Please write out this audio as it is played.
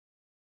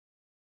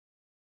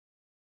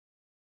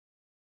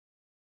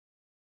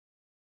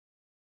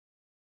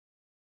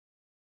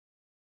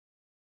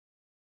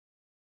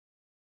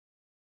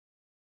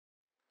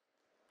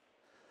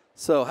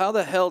So how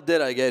the hell did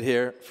I get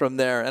here from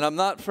there? And I'm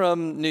not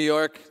from New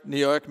York,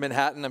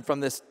 Manhattan. I'm from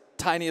this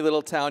tiny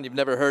little town you've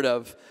never heard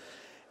of.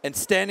 And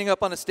standing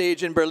up on a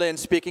stage in Berlin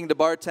speaking to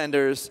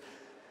bartenders,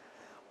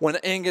 when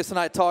Angus and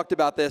I talked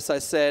about this, I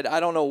said, I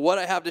don't know what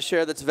I have to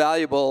share that's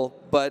valuable,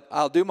 but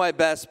I'll do my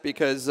best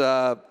because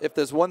if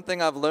there's one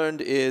thing I've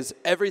learned is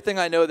everything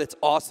I know that's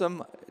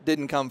awesome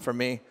didn't come from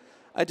me.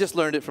 I just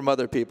learned it from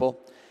other people.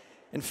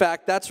 In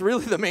fact, that's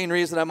really the main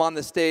reason I'm on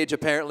the stage,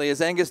 apparently. As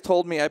Angus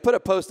told me, I put a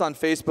post on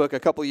Facebook a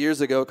couple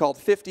years ago called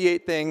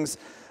 58 Things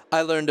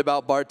I Learned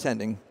About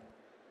Bartending.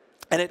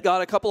 And it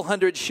got a couple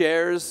hundred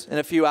shares in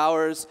a few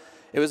hours.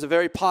 It was a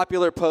very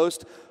popular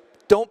post.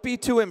 Don't be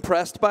too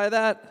impressed by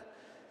that.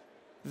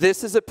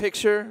 This is a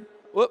picture.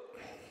 Whoop.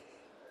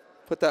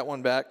 Put that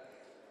one back.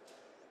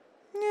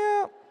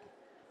 Yeah.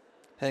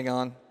 Hang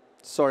on.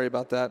 Sorry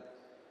about that.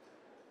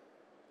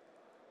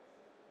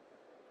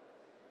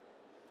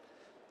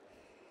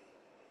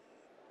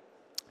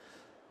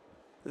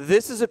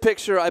 This is a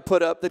picture I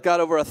put up that got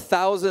over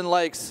 1,000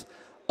 likes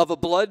of a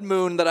blood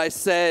moon that I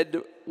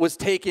said was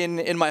taken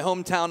in my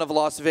hometown of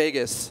Las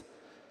Vegas,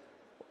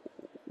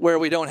 where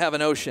we don't have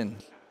an ocean.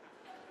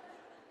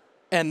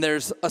 And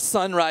there's a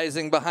sun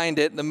rising behind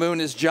it, and the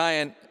moon is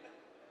giant,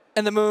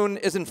 and the moon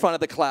is in front of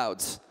the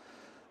clouds.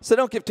 So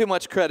don't give too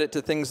much credit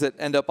to things that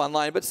end up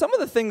online. But some of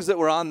the things that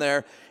were on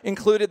there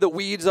included the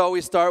weeds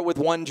always start with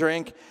one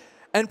drink.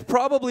 And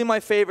probably my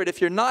favorite,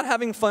 if you're not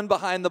having fun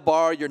behind the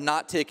bar, you're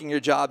not taking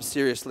your job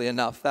seriously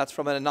enough. That's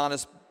from an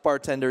anonymous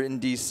bartender in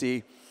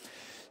DC.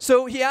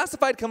 So he asked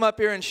if I'd come up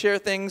here and share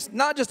things,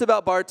 not just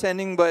about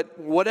bartending, but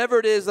whatever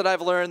it is that I've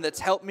learned that's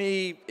helped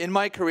me in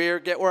my career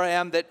get where I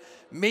am that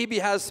maybe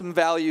has some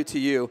value to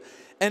you.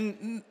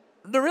 And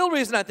the real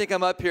reason I think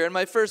I'm up here, and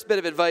my first bit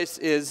of advice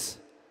is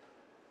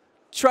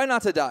try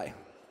not to die.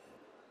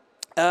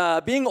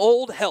 Being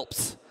old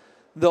helps.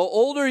 The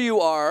older you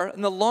are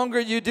and the longer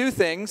you do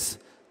things,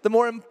 the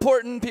more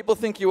important people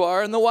think you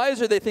are and the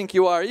wiser they think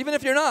you are, even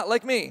if you're not,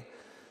 like me.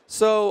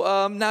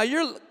 So now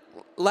you're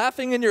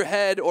laughing in your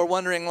head or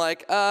wondering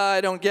like,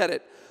 I don't get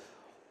it.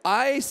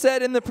 I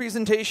said in the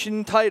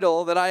presentation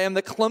title that I am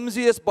the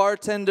clumsiest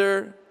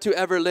bartender to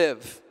ever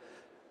live.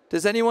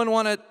 Does anyone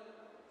want to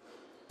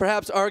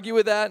perhaps argue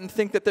with that and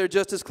think that they're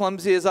just as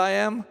clumsy as I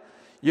am?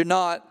 You're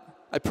not,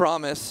 I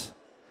promise.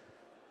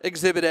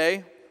 Exhibit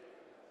A.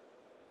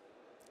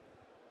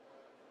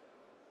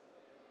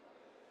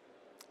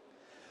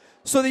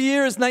 So the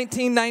year is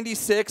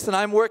 1996, and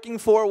I'm working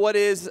for what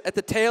is at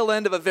the tail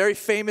end of a very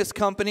famous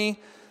company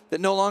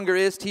that no longer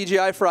is,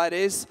 TGI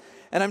Fridays.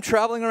 And I'm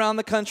traveling around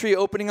the country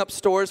opening up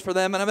stores for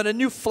them, and I'm at a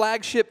new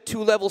flagship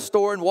 2-level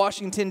store in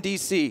Washington,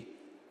 D.C.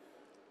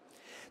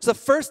 It's the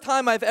first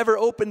time I've ever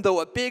opened, though,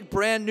 a big,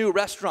 brand new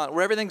restaurant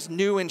where everything's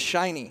new and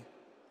shiny.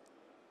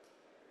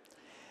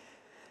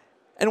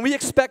 And we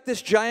expect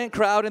this giant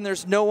crowd, and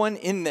there's no one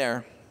in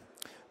there.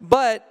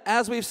 But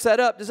as we've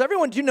set up,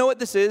 do you know what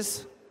this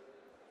is?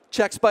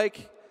 Check spike?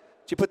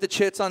 Do you put the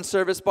chits on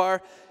service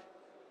bar?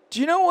 Do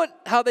you know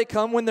how they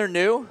come when they're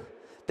new?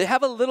 They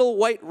have a little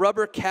white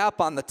rubber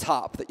cap on the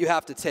top that you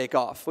have to take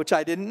off, which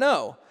I didn't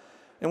know.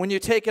 And when you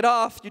take it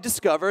off, you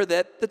discover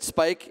that the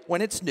spike,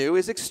 when it's new,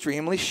 is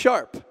extremely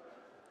sharp.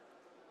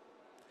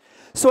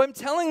 So I'm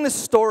telling this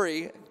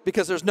story,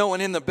 because there's no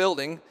one in the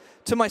building,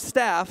 to my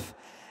staff.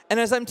 And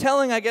as I'm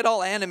telling, I get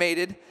all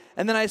animated.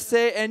 And then I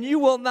say, and you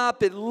will not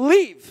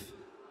believe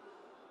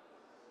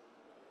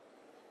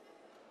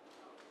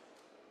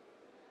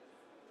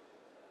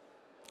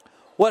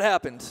what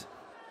happened.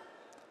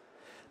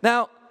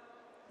 Now,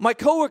 my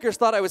coworkers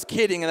thought I was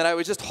kidding and that I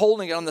was just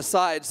holding it on the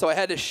side, so I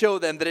had to show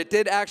them that it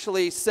did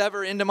actually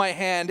sever into my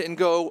hand and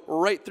go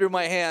right through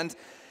my hand.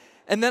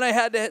 And then I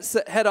had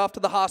to head off to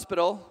the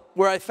hospital,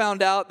 where I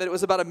found out that it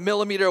was about 1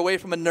 millimeter away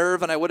from a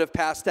nerve and I would have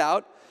passed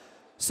out.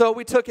 So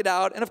we took it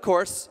out, and of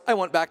course, I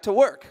went back to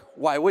work.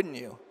 Why wouldn't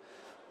you?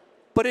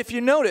 But if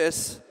you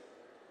notice,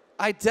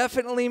 I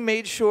definitely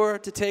made sure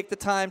to take the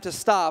time to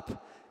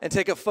stop and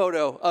take a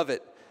photo of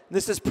it.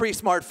 This is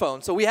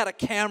pre-smartphone, so we had a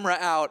camera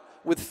out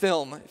with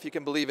film, if you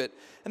can believe it.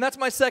 And that's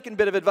my second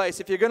bit of advice.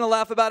 If you're going to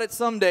laugh about it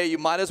someday, you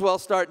might as well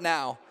start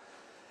now.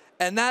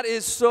 And that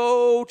is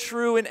so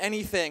true in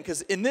anything,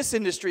 because in this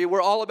industry,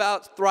 we're all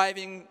about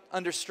thriving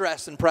under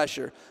stress and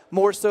pressure,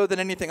 more so than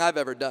anything I've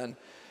ever done.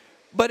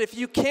 But if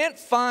you can't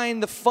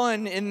find the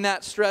fun in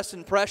that stress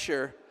and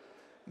pressure,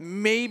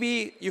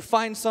 maybe you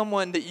find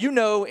someone that you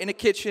know in a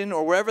kitchen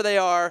or wherever they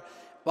are,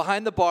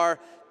 behind the bar.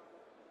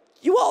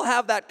 You all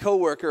have that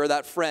coworker or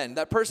that friend,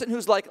 that person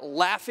who's like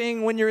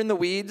laughing when you're in the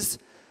weeds,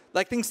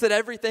 like thinks that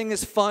everything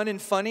is fun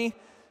and funny.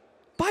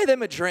 Buy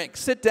them a drink,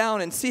 sit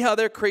down and see how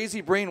their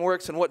crazy brain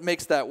works and what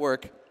makes that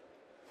work.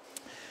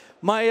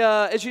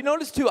 As you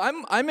notice too,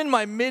 I'm in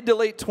my mid to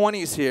late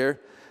 20s here.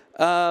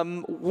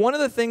 One of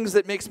the things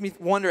that makes me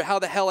wonder how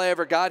the hell I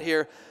ever got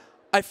here,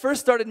 I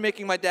first started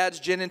making my dad's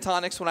gin and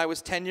tonics when I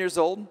was 10 years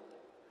old.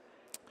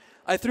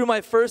 I threw my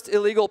first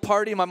illegal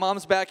party in my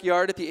mom's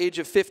backyard at the age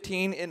of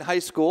 15 in high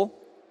school.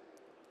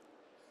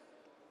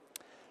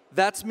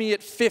 That's me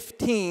at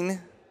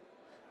 15,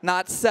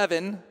 not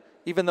 7.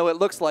 even though it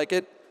looks like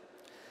it.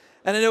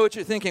 And I know what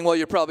you're thinking, well,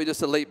 you're probably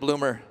just a late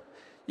bloomer.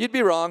 You'd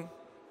be wrong.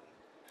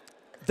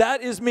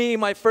 That is me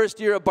my first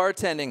year of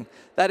bartending.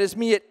 That is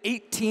me at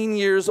 18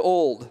 years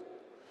old.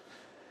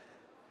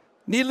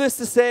 Needless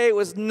to say, it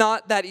was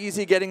not that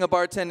easy getting a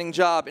bartending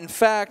job. In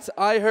fact,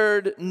 I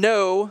heard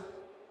no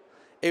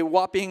a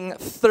whopping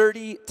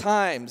 30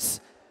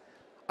 times.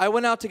 I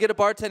went out to get a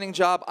bartending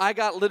job. I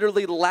got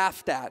literally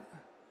laughed at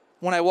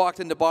when I walked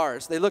into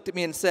bars. They looked at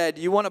me and said,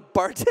 "You want to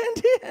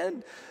bartend?"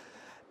 And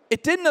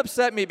it didn't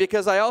upset me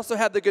because I also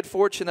had the good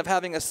fortune of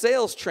having a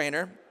sales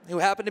trainer who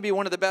happened to be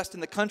one of the best in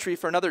the country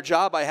for another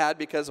job I had,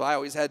 because I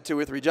always had 2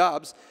 or 3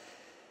 jobs.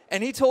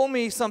 And he told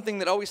me something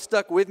that always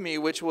stuck with me,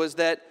 which was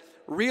that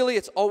really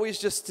it's always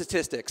just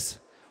statistics.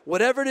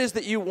 Whatever it is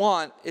that you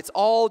want, it's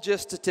all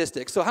just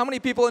statistics. So how many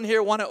people in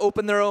here want to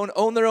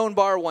own their own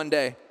bar one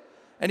day?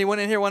 Anyone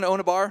in here want to own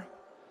a bar?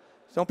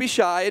 Don't be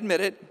shy,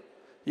 admit it.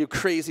 You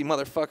crazy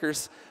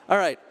motherfuckers. All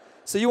right,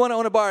 so you want to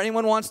own a bar.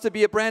 Anyone wants to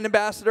be a brand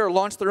ambassador or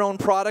launch their own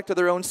product or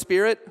their own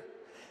spirit?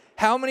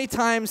 How many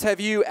times have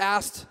you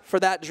asked for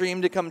that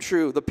dream to come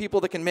true, the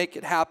people that can make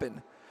it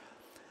happen?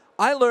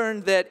 I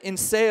learned that in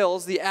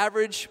sales, the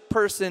average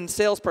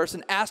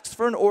salesperson asks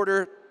for an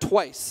order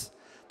twice.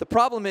 The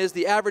problem is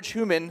the average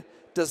human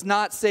does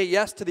not say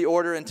yes to the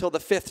order until the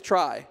 5th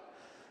try.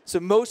 So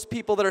most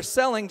people that are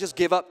selling just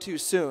give up too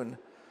soon.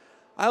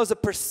 I was a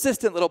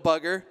persistent little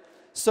bugger,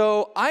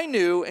 so I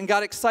knew and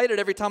got excited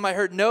every time I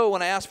heard no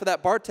when I asked for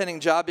that bartending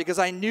job, because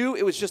I knew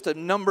it was just a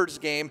numbers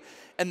game.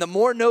 And the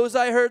more no's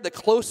I heard, the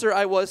closer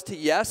I was to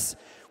yes.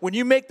 When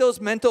you make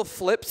those mental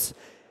flips,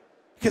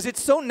 because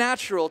it's so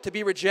natural to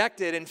be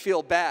rejected and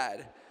feel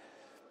bad,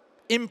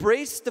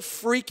 embrace the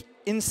freak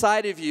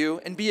inside of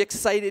you and be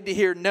excited to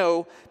hear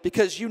no,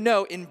 because you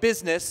know in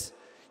business,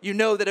 you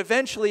know that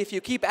eventually if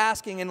you keep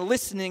asking and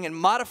listening and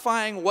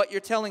modifying what you're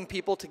telling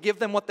people to give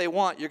them what they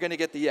want, you're going to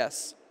get the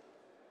yes.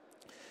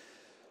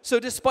 So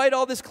despite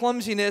all this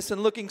clumsiness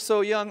and looking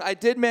so young, I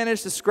did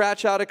manage to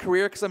scratch out a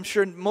career, because I'm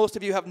sure most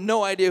of you have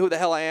no idea who the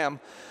hell I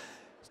am,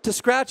 to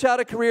scratch out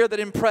a career that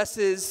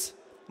impresses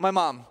my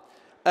mom.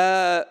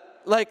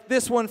 Like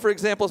this one, for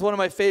example, is one of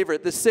my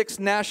favorite, the 6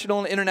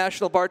 national and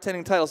international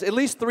bartending titles. At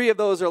least 3 of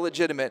those are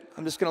legitimate.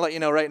 I'm just going to let you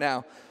know right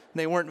now.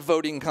 They weren't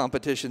voting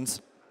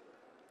competitions.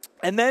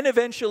 And then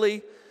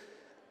eventually,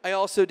 I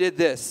also did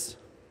this.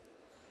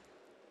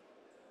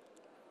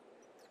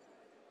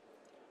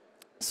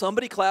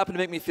 Somebody clap to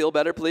make me feel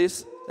better,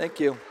 please.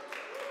 Thank you.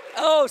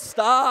 Oh,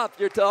 stop.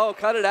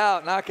 Cut it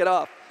out. Knock it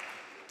off.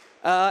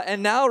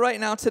 And now, right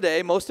now,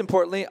 today, most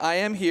importantly, I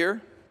am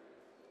here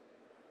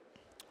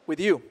with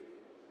you.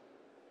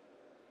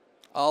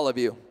 All of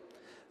you.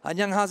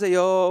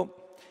 안녕하세요.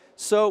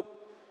 So,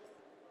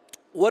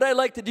 what I'd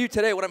like to do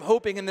today, what I'm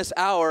hoping in this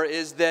hour,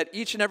 is that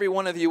each and every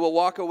one of you will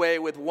walk away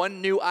with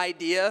one new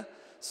idea,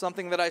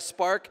 something that I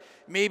spark,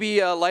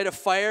 maybe light a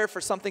fire for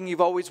something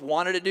you've always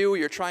wanted to do or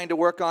you're trying to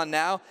work on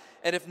now,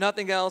 and if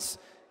nothing else,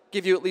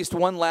 give you at least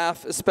one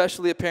laugh,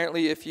 especially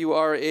apparently if you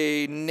are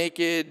a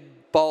naked,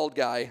 bald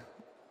guy.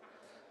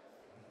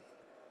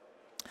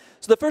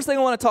 So the first thing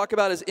I want to talk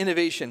about is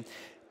innovation.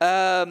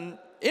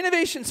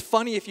 Innovation's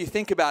funny if you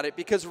think about it,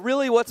 because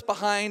really what's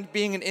behind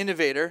being an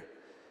innovator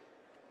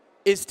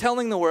is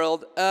telling the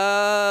world,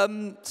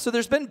 so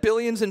there's been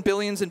billions and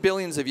billions and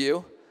billions of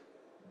you,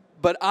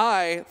 but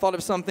I thought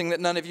of something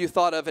that none of you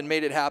thought of and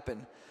made it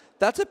happen.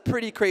 That's a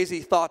pretty crazy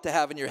thought to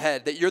have in your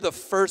head, that you're the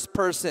first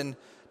person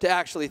to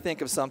actually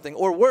think of something.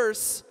 Or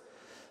worse,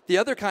 the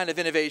other kind of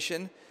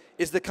innovation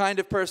is the kind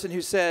of person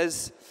who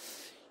says,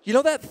 you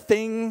know that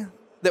thing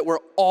that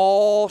we're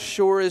all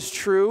sure is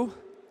true?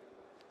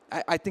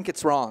 I think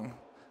it's wrong.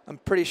 I'm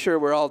pretty sure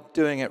we're all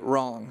doing it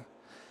wrong.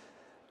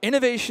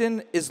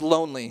 Innovation is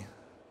lonely.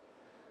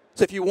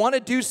 So if you want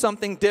to do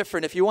something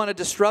different, if you want to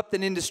disrupt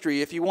an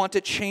industry, if you want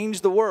to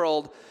change the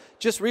world,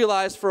 just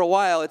realize for a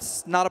while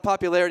it's not a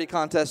popularity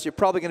contest. You're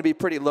probably going to be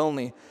pretty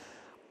lonely.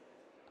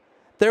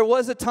 There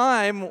was a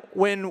time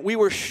when we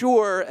were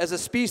sure as a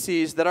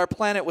species that our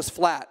planet was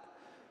flat.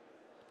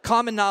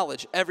 Common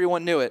knowledge,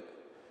 everyone knew it.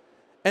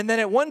 And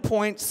then at one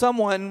point,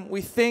 someone,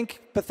 we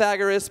think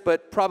Pythagoras,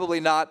 but probably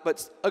not,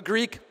 but a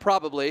Greek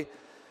probably,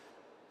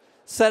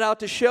 set out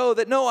to show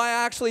that, no, I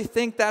actually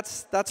think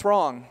that's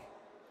wrong.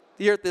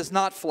 The earth is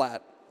not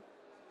flat.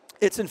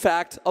 It's, in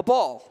fact, a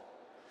ball.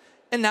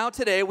 And now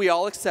today, we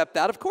all accept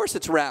that. Of course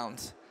it's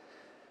round.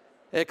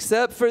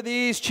 Except for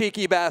these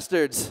cheeky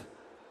bastards.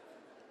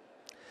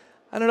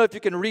 I don't know if you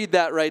can read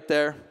that right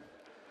there.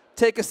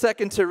 Take a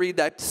second to read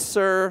that.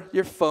 Sir,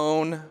 your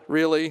phone,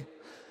 really.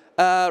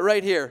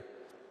 Right here.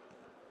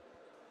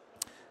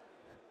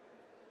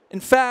 In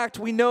fact,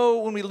 we know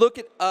when we look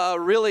at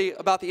really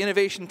about the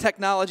innovation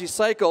technology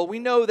cycle, we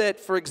know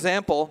that, for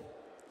example,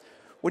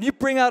 when you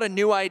bring out a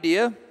new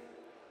idea,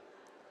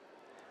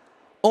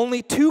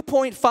 only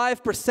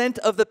 2.5%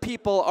 of the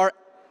people are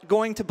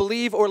going to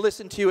believe or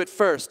listen to you at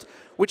first,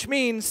 which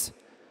means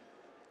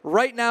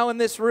right now in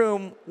this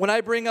room, when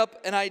I bring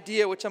up an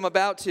idea, which I'm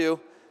about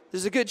to,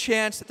 there's a good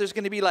chance that there's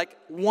going to be like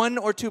 1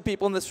 or 2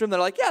 people in this room that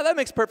are like, yeah, that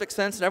makes perfect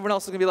sense. And everyone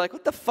else is going to be like,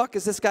 what the fuck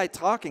is this guy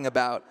talking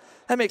about?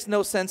 That makes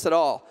no sense at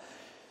all.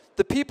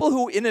 The people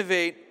who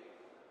innovate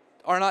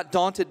are not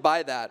daunted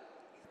by that.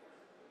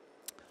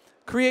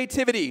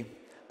 Creativity.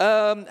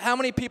 How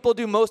many people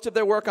do most of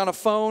their work on a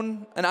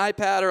phone, an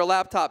iPad, or a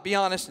laptop? Be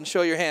honest and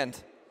show your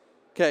hand.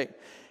 Okay.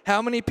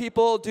 How many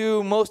people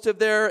do most of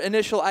their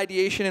initial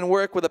ideation and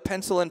work with a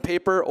pencil and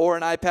paper or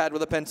an iPad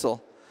with a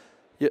pencil?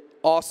 Yeah,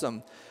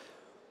 awesome.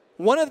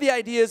 One of the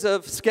ideas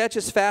of sketch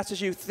as fast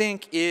as you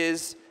think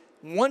is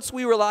when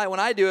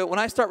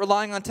I start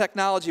relying on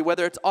technology,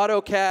 whether it's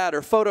AutoCAD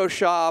or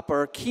Photoshop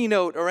or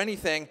Keynote or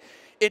anything,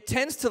 it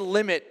tends to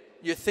limit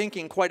your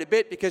thinking quite a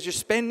bit because you're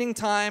spending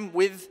time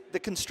with the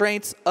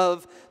constraints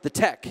of the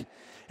tech.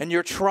 And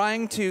you're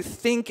trying to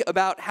think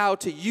about how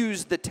to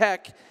use the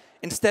tech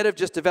instead of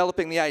just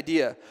developing the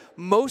idea.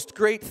 Most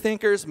great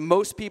thinkers,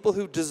 most people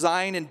who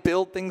design and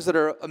build things that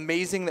are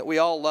amazing that we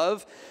all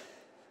love,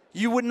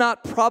 you would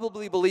not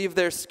probably believe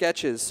their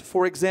sketches.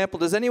 For example,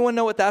 does anyone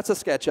know what that's a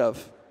sketch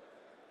of?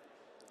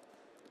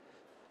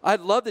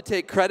 I'd love to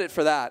take credit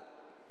for that,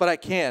 but I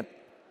can't.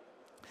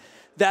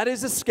 That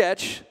is a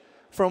sketch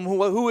from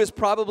who is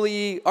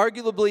probably,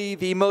 arguably,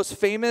 the most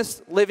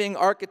famous living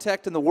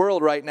architect in the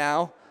world right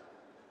now,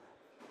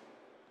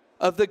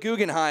 of the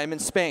Guggenheim in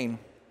Spain.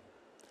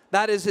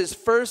 That is his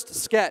first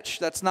sketch.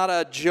 That's not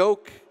a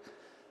joke.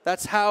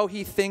 That's how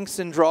he thinks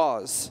and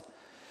draws.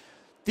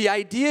 The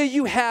idea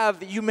you have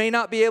that you may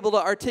not be able to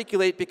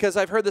articulate, because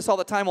I've heard this all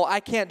the time, well, I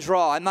can't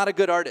draw. I'm not a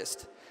good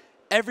artist.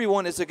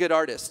 Everyone is a good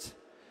artist.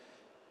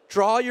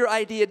 Draw your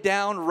idea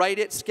down, write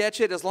it,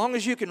 sketch it. As long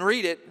as you can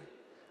read it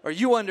or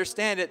you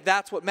understand it,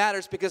 that's what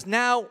matters, because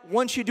now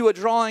once you do a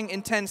drawing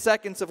in 10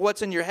 seconds of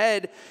what's in your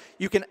head,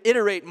 you can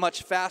iterate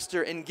much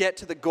faster and get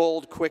to the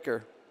gold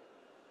quicker.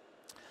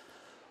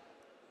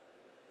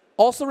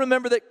 Also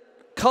remember that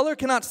color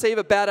cannot save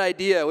a bad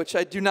idea, which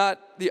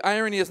the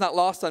irony is not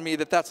lost on me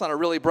that that's not a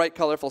really bright,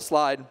 colorful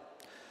slide.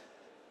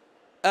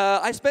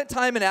 I spent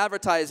time in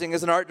advertising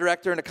as an art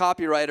director and a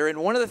copywriter, and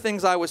one of the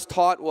things I was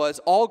taught was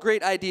all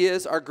great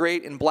ideas are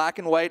great in black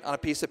and white on a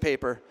piece of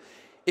paper.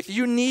 If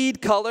you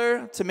need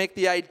color to make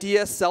the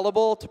idea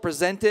sellable, to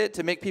present it,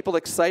 to make people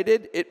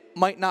excited, it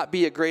might not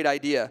be a great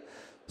idea.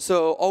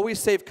 So always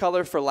save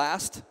color for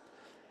last.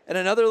 And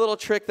another little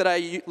trick that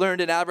I learned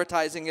in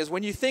advertising is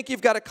when you think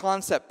you've got a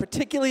concept,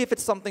 particularly if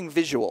it's something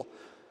visual,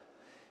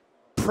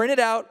 print it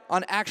out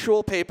on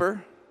actual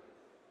paper.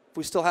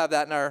 We still have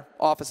that in our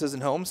offices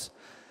and homes.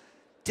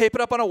 Tape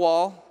it up on a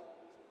wall,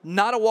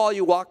 not a wall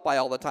you walk by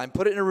all the time.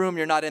 Put it in a room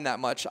you're not in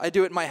that much. I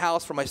do it in my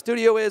house where my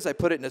studio is. I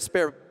put it in a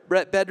spare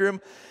bedroom.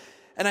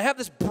 And I have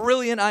this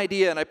brilliant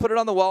idea, and I put it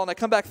on the wall, and I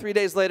come back 3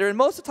 days later, and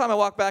most of the time I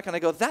walk back and I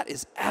go, that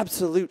is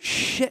absolute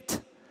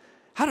shit.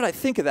 How did I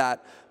think of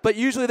that? But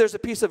usually there's a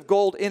piece of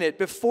gold in it.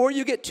 Before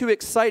you get too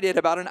excited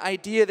about an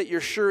idea that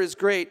you're sure is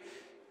great,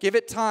 give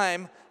it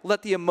time,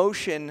 let the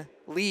emotion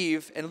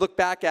leave, and look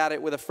back at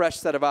it with a fresh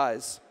set of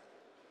eyes.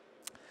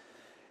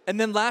 And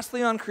then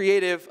lastly on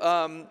creative,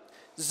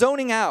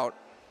 zoning out.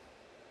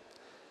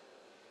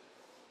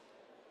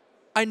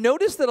 I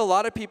noticed that a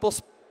lot of people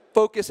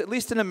focus, at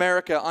least in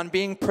America, on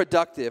being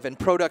productive and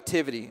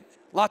productivity.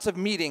 Lots of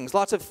meetings,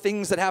 lots of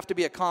things that have to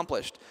be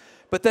accomplished.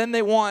 But then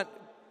they want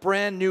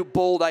brand new,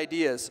 bold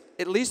ideas.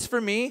 At least for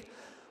me,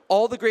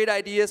 all the great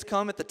ideas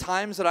come at the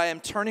times that I am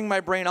turning my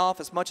brain off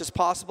as much as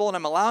possible, and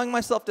I'm allowing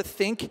myself to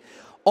think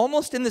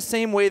almost in the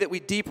same way that we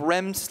deep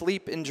REM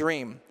sleep and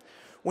dream.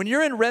 When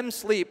you're in REM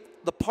sleep,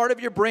 the part of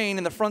your brain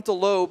in the frontal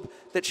lobe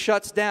that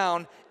shuts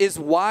down is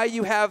why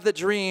you have the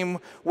dream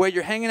where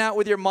you're hanging out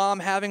with your mom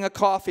having a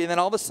coffee, and then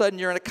all of a sudden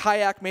you're in a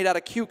kayak made out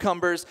of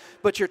cucumbers,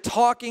 but you're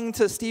talking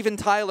to Steven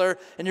Tyler,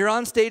 and you're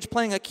on stage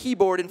playing a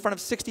keyboard in front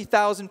of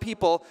 60,000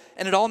 people,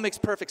 and it all makes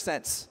perfect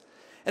sense.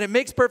 And it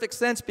makes perfect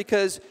sense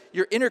because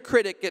your inner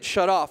critic gets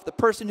shut off. The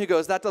person who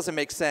goes, that doesn't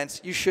make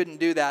sense, you shouldn't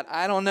do that,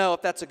 I don't know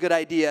if that's a good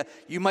idea,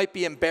 you might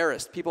be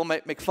embarrassed, people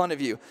might make fun of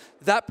you.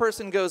 That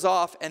person goes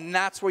off, and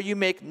that's where you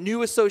make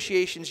new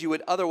associations you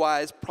would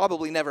otherwise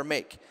probably never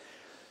make.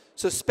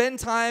 So spend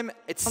time,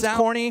 it sounds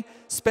corny,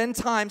 spend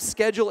time,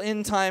 schedule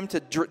in time to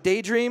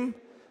daydream,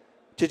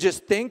 to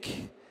just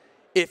think.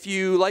 If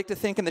you like to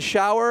think in the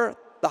shower,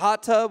 the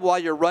hot tub, while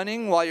you're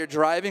running, while you're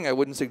driving, I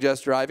wouldn't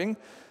suggest driving.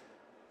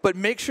 But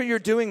make sure you're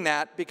doing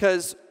that,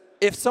 because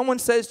if someone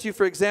says to you,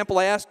 for example,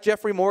 I asked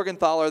Jeffrey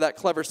Morgenthaler, that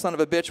clever son of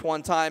a bitch,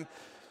 one time,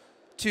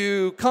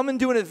 to come and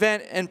do an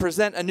event and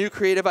present a new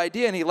creative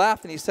idea, and he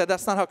laughed and he said,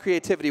 that's not how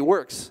creativity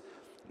works.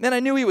 And I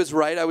knew he was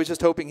right. I was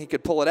just hoping he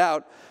could pull it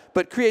out.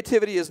 But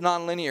creativity is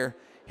nonlinear.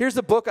 Here's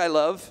a book I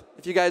love,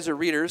 if you guys are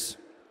readers,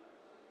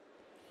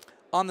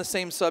 on the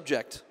same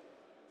subject.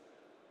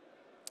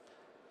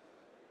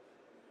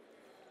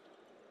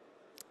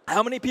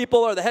 How many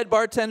people are the head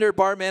bartender,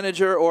 bar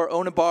manager, or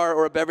own a bar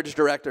or a beverage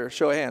director?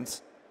 Show of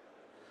hands.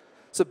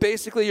 So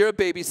basically, you're a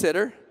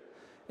babysitter,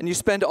 and you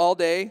spend all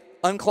day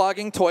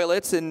unclogging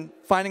toilets and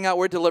finding out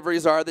where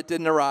deliveries are that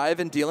didn't arrive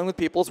and dealing with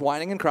people's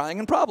whining and crying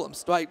and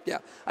problems.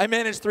 I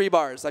manage 3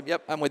 bars.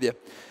 I'm with you.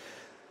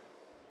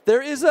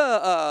 There is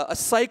a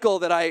cycle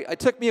that it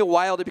took me a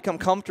while to become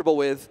comfortable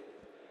with.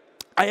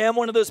 I am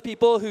one of those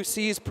people who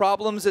sees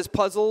problems as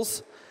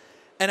puzzles,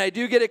 and I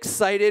do get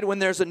excited when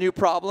there's a new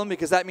problem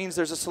because that means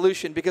there's a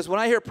solution. Because when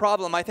I hear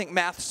problem, I think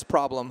math's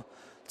problem.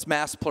 It's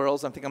maths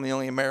plurals. I think I'm the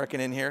only American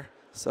in here,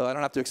 so I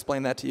don't have to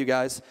explain that to you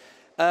guys.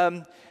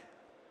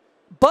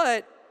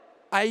 But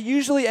I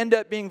usually end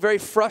up being very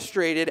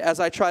frustrated as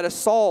I try to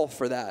solve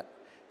for that.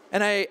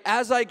 And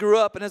as I grew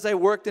up and as I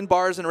worked in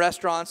bars and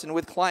restaurants and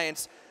with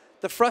clients,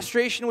 the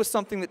frustration was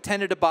something that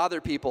tended to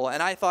bother people.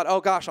 And I thought,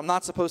 oh gosh, I'm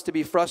not supposed to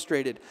be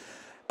frustrated.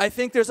 I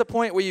think there's a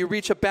point where you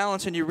reach a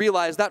balance and you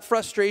realize that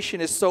frustration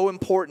is so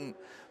important.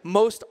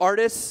 Most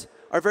artists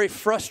are very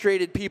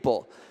frustrated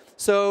people.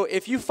 So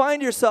if you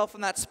find yourself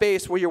in that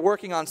space where you're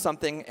working on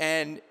something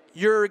and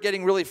you're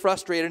getting really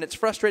frustrated and it's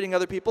frustrating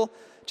other people,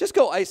 just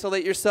go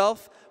isolate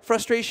yourself.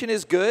 Frustration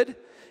is good.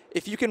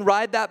 If you can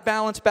ride that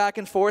balance back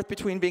and forth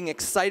between being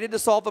excited to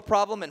solve a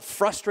problem and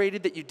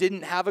frustrated that you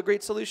didn't have a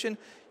great solution,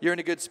 you're in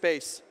a good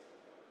space.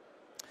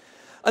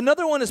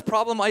 Another one is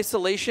problem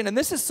isolation, and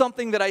this is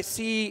something that I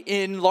see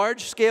in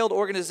large-scaled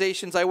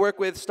organizations. I work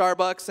with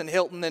Starbucks and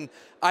Hilton and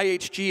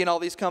IHG and all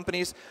these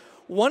companies.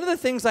 One of the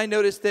things I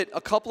noticed that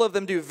a couple of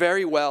them do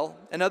very well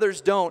and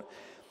others don't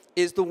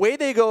is the way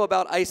they go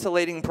about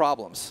isolating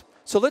problems.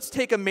 So let's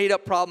take a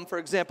made-up problem, for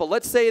example.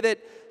 Let's say that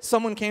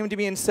someone came to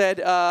me and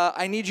said,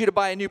 I need you to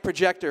buy a new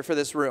projector for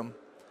this room.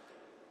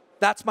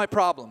 That's my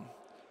problem.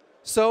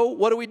 So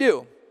what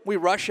do? We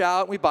rush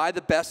out and we buy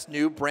the best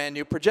new, brand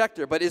new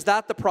projector. But is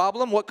that the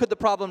problem? What could the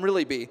problem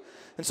really be?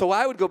 And so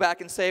I would go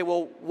back and say,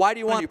 well, why do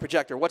you want a new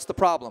projector? What's the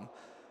problem?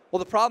 Well,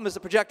 the problem is the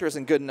projector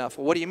isn't good enough.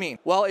 Well, what do you mean?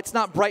 Well, it's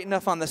not bright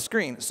enough on the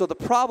screen. So the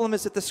problem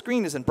is that the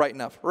screen isn't bright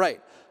enough.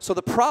 Right. So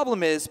the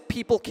problem is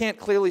people can't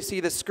clearly see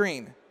the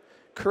screen.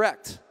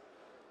 Correct.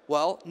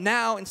 Well,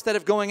 now instead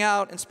of going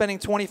out and spending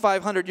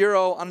 2,500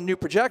 euro on a new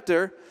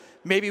projector,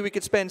 maybe we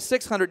could spend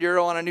 600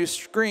 euro on a new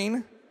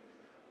screen,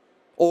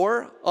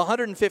 or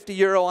 150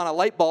 euro on a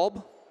light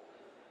bulb,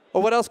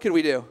 or what else could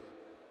we do?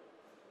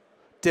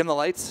 Dim the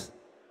lights.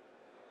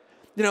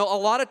 You know, a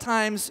lot of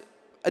times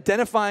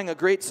identifying a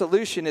great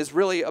solution is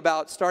really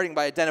about starting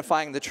by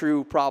identifying the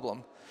true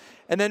problem.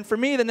 And then for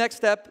me, the next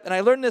step, and I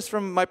learned this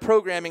from my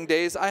programming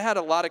days, I had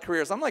a lot of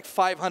careers. I'm like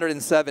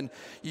 507.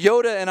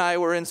 Yoda and I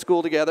were in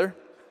school together,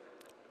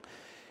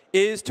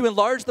 is to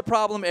enlarge the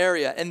problem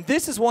area. And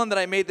this is one that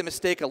I made the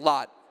mistake a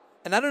lot.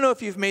 And I don't know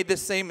if you've made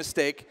this same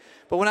mistake,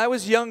 but when I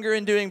was younger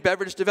and doing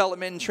beverage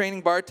development and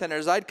training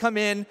bartenders, I'd come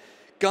in,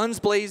 guns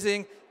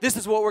blazing, this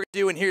is what we're going to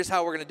do and here's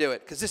how we're going to do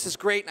it, because this is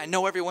great and I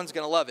know everyone's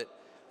going to love it.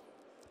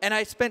 And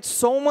I spent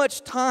so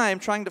much time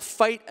trying to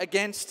fight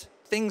against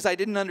things I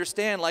didn't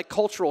understand, like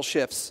cultural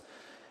shifts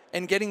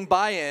and getting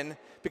buy-in,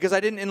 because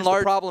I didn't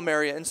enlarge the problem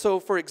area. And so,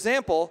 for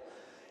example,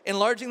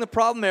 enlarging the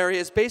problem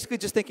area is basically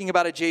just thinking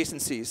about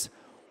adjacencies.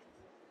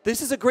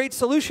 This is a great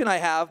solution I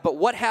have, but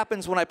what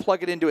happens when I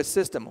plug it into a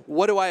system?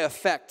 What do I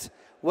affect?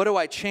 What do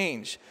I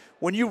change?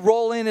 When you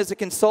roll in as a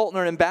consultant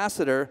or an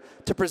ambassador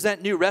to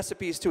present new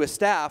recipes to a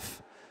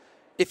staff,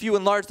 if you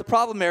enlarge the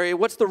problem area,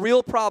 what's the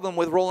real problem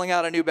with rolling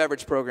out a new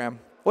beverage program?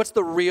 What's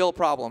the real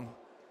problem?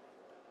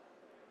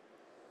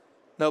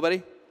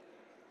 Nobody?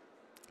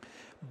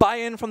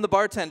 Buy-in from the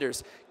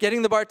bartenders.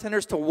 Getting the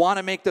bartenders to want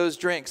to make those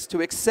drinks,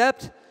 to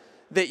accept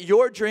that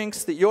your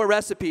drinks, that your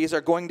recipes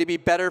are going to be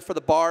better for the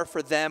bar,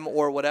 for them,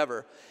 or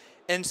whatever.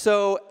 And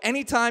so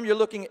anytime you're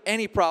looking at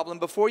any problem,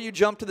 before you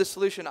jump to the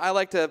solution, I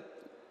like to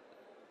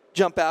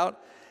jump out.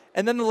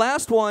 And then the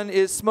last one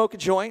is smoke a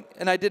joint,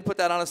 and I did put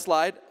that on a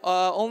slide.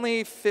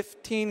 Only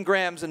 15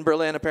 grams in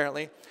Berlin,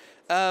 apparently.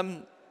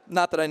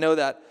 Not that I know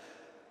that.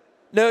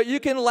 No, you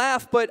can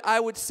laugh, but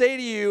I would say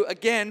to you,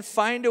 again,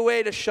 find a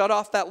way to shut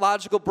off that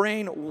logical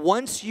brain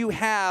once you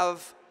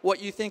have what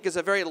you think is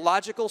a very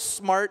logical,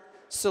 smart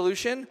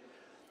solution,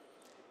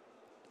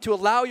 to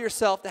allow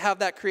yourself to have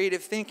that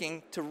creative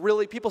thinking, to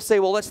really, people say,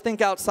 well, let's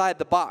think outside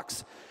the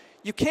box.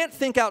 You can't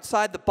think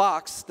outside the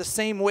box the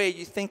same way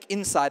you think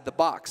inside the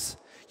box.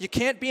 You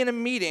can't be in a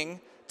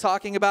meeting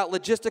talking about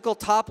logistical,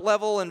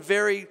 top-level, and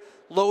very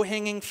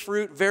low-hanging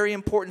fruit, very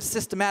important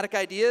systematic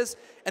ideas,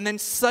 and then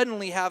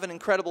suddenly have an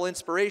incredible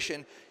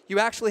inspiration. You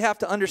actually have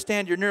to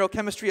understand your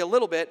neurochemistry a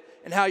little bit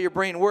and how your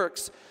brain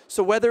works.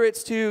 So whether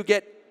it's to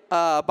get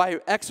by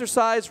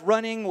exercise,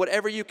 running,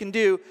 whatever you can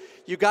do,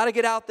 you got to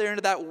get out there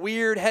into that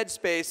weird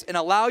headspace and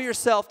allow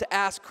yourself to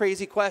ask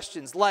crazy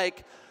questions,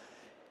 like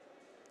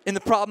in the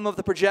problem of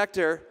the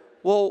projector,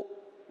 well,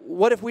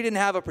 what if we didn't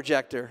have a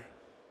projector?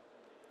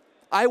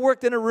 I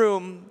worked in a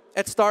room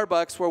at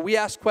Starbucks where we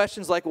asked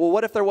questions like, well,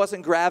 what if there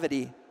wasn't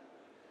gravity?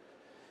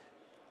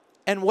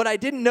 And what I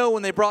didn't know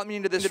when they brought me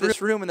into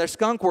this room in their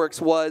skunk works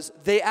was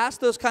they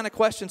asked those kind of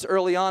questions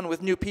early on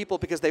with new people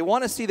because they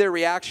want to see their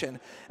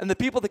reaction. And the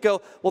people that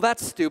go, well,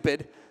 that's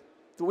stupid.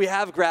 We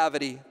have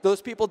gravity.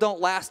 Those people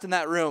don't last in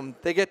that room.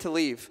 They get to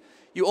leave.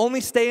 You only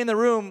stay in the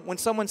room when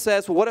someone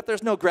says, well, what if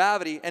there's no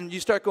gravity? And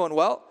you start going,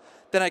 well,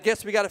 then I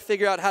guess we got to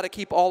figure out how to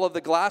keep all of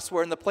the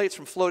glassware and the plates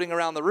from floating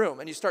around the room.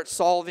 And you start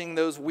solving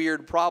those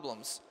weird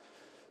problems.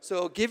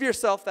 So give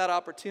yourself that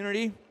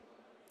opportunity.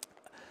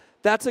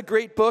 That's a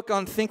great book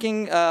on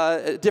thinking,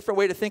 a different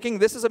way to thinking.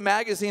 This is a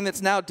magazine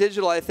that's now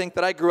digital, I think,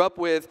 that I grew up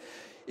with.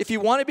 If you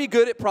want to be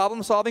good at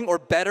problem solving or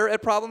better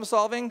at problem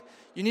solving,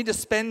 you need to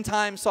spend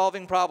time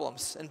solving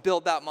problems and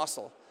build that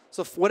muscle.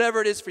 So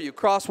whatever it is for you,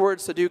 crossword,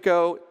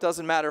 Sudoku,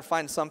 doesn't matter,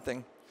 find something.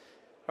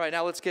 All right,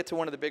 now let's get to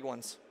one of the big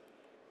ones.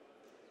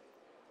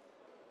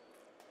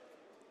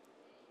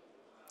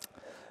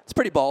 It's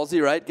pretty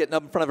ballsy, right? Getting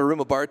up in front of a room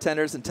of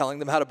bartenders and telling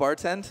them how to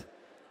bartend.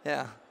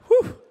 Yeah,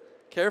 whew,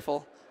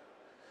 careful.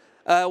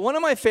 One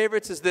of my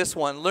favorites is this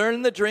one.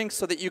 Learn the drinks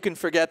so that you can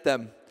forget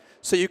them,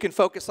 so you can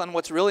focus on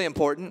what's really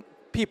important,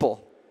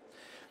 people.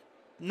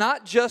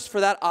 Not just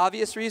for that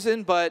obvious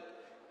reason, but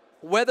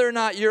whether or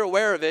not you're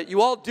aware of it,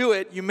 you all do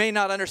it. You may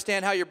not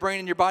understand how your brain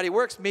and your body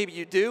works. Maybe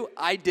you do.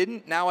 I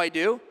didn't. Now I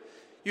do.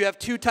 You have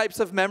two types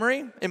of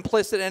memory,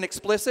 implicit and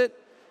explicit.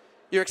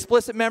 Your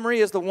explicit memory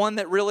is the one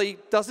that really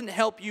doesn't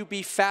help you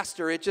be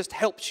faster. It just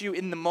helps you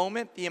in the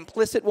moment. The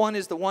implicit one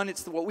is the one,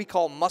 it's what we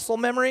call muscle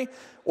memory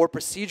or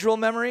procedural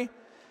memory.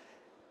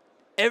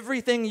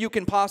 Everything you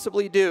can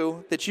possibly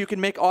do that you can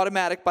make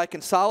automatic by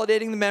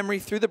consolidating the memory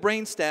through the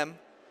brainstem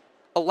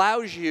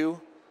allows you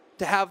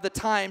to have the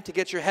time to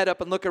get your head up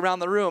and look around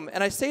the room.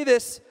 And I say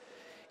this,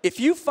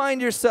 if you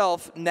find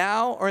yourself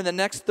now or in the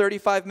next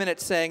 35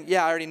 minutes saying,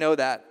 yeah, I already know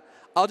that,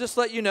 I'll just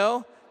let you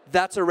know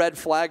that's a red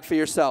flag for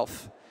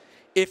yourself.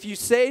 If you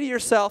say to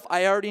yourself,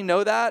 I already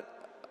know that,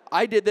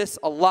 I did this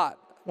a lot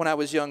when I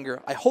was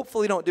younger. I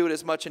hopefully don't do it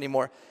as much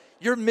anymore.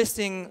 You're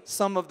missing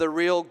some of the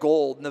real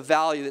gold and the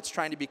value that's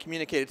trying to be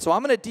communicated. So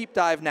I'm going to deep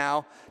dive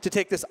now to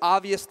take this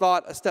obvious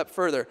thought a step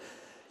further.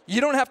 You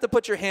don't have to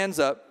put your hands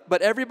up,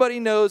 but everybody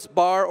knows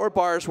bar or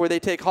bars where they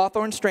take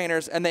Hawthorne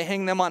strainers and they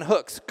hang them on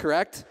hooks,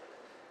 correct?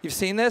 You've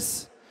seen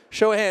this?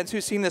 Show of hands,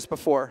 who's seen this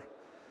before?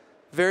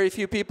 Very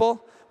few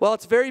people? Well,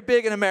 it's very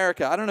big in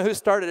America. I don't know who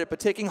started it, but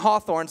taking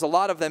Hawthorns, a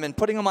lot of them, and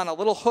putting them on a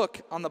little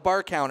hook on the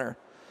bar counter.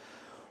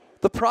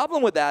 The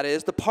problem with that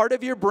is the part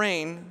of your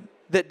brain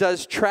that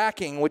does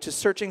tracking, which is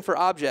searching for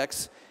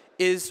objects,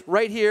 is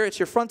right here. It's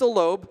your frontal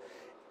lobe.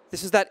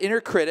 This is that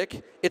inner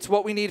critic. It's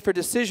what we need for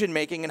decision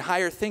making and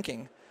higher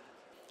thinking.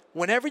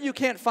 Whenever you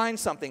can't find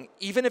something,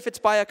 even if it's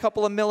by a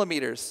couple of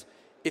millimeters,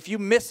 if you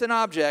miss an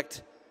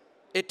object,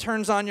 it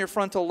turns on your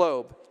frontal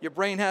lobe. Your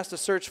brain has to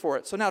search for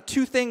it. So now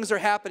two things are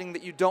happening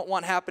that you don't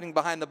want happening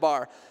behind the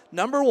bar.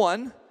 Number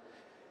one,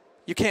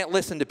 you can't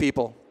listen to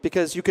people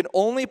because you can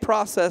only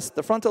process,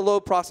 the frontal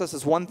lobe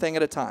processes one thing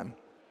at a time.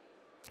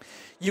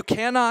 You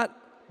cannot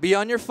be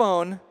on your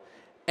phone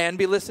and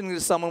be listening to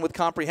someone with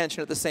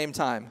comprehension at the same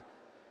time.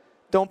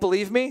 Don't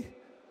believe me?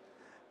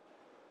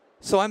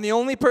 So I'm the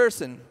only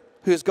person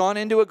who's gone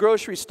into a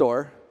grocery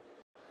store,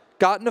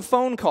 gotten a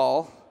phone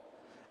call,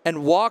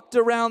 and walked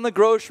around the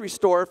grocery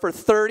store for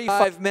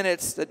 35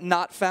 minutes and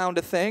not found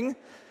a thing.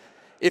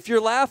 If you're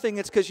laughing,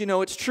 it's because you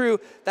know it's true.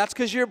 That's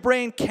because your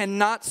brain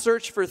cannot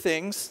search for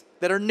things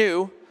that are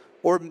new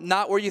or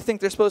not where you think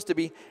they're supposed to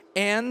be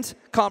and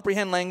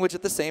comprehend language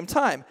at the same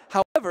time.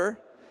 However,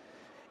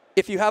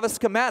 if you have a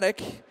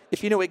schematic,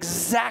 if you know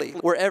exactly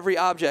where every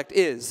object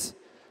is,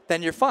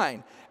 then you're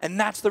fine. And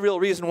that's the real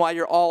reason why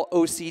you're all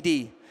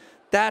OCD.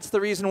 That's the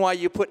reason why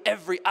you put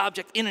every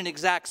object in an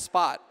exact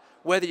spot,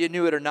 whether you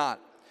knew it or not.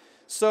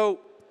 So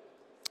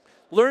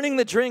learning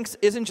the drinks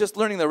isn't just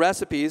learning the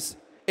recipes.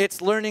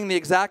 It's learning the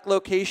exact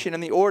location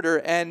and the order.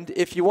 And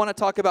if you want to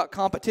talk about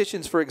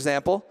competitions, for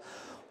example,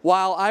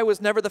 while I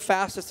was never the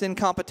fastest in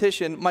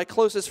competition, my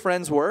closest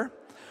friends were.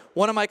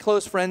 One of my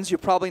close friends you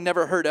probably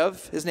never heard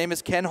of, his name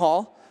is Ken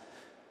Hall,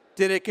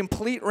 did a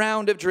complete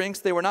round of drinks.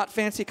 They were not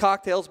fancy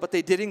cocktails, but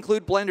they did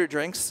include blender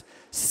drinks.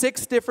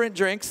 6 different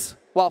drinks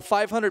while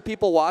 500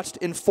 people watched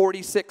in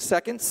 46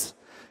 seconds.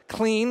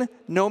 Clean,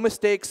 no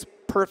mistakes,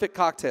 perfect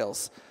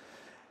cocktails.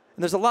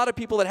 And there's a lot of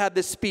people that had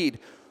this speed.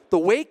 The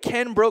way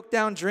Ken broke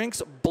down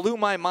drinks blew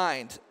my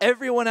mind.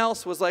 Everyone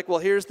else was like, well,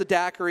 here's the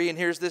daiquiri and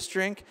here's this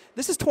drink.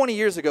 This is 20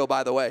 years ago,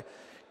 by the way.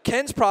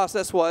 Ken's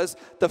process was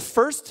the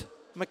first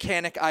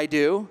mechanic I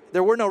do,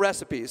 there were no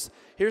recipes.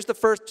 Here's the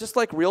first, just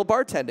like real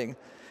bartending.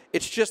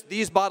 It's just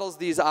these bottles,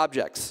 these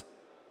objects.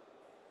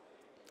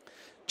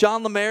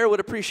 John Lemaire would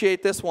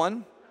appreciate this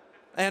one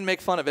and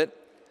make fun of it.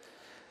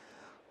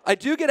 I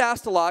do get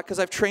asked a lot because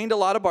I've trained a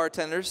lot of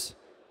bartenders.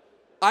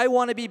 I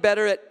want to be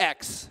better at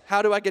X.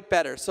 How do I get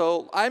better?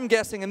 So I'm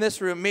guessing in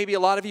this room, maybe a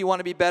lot of you want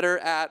to be better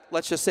at,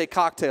 let's just say,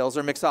 cocktails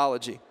or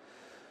mixology.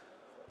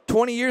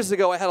 20 years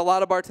ago, I had a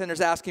lot of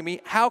bartenders asking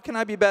me, how can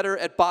I be better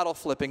at bottle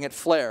flipping, at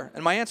flair?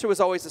 And my answer was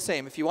always the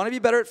same. If you want to be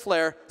better at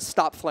flair,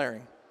 stop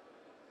flaring.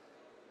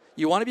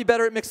 You want to be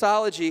better at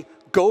mixology,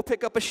 go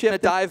pick up a shit at a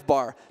dive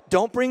bar.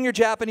 Don't bring your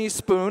Japanese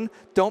spoon.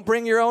 Don't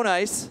bring your own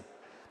ice.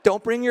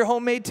 Don't bring your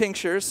homemade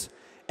tinctures.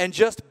 And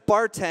just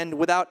bartend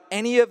without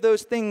any of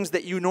those things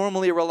that you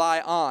normally rely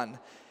on.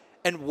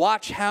 And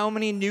watch how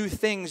many new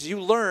things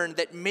you learn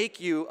that make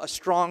you a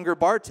stronger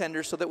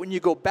bartender so that when you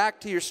go back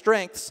to your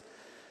strengths,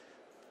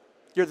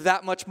 you're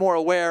that much more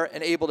aware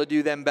and able to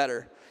do them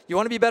better. You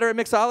want to be better at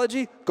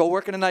mixology? Go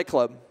work in a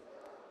nightclub.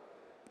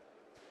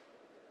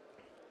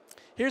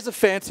 Here's a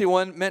fancy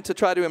one meant to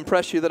try to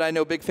impress you that I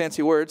know big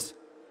fancy words.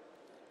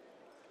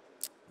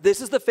 This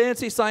is the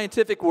fancy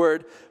scientific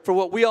word for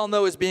what we all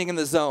know as being in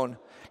the zone.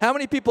 How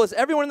many people, has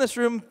everyone in this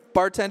room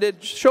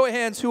bartended? Show of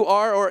hands who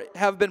are or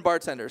have been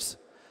bartenders.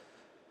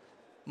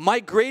 My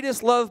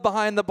greatest love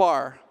behind the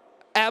bar,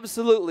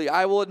 absolutely,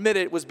 I will admit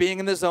it, was being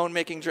in the zone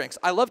making drinks.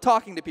 I love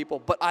talking to people,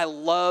 but I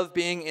love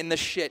being in the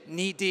shit,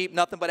 knee deep,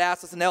 nothing but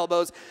asses and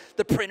elbows.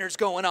 The printer's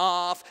going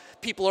off,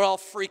 people are all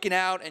freaking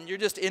out, and you're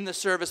just in the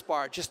service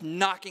bar, just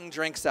knocking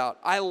drinks out.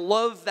 I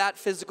love that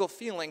physical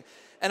feeling,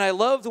 and I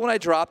loved when I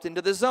dropped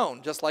into the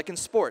zone, just like in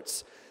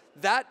sports.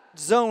 That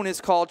zone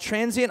is called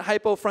transient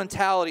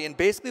hypofrontality, and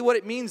basically what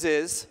it means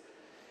is,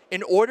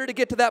 in order to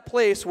get to that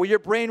place where your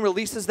brain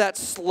releases that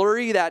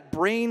slurry, that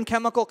brain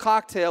chemical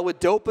cocktail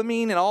with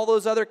dopamine and all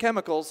those other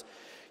chemicals,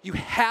 you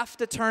have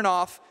to turn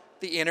off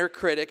the inner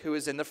critic who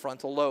is in the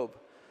frontal lobe.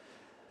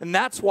 And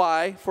that's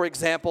why, for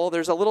example,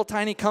 there's a little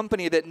tiny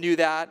company that knew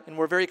that and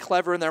were very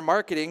clever in their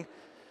marketing.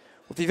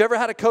 If you've ever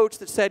had a coach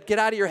that said, get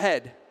out of your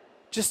head,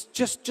 just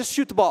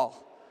shoot the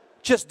ball,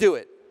 just do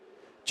it.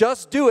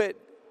 Just do it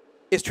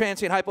is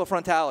transient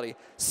hypofrontality.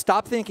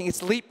 Stop thinking,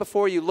 it's leap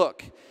before you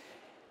look.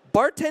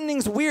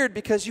 Bartending's weird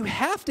because you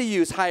have to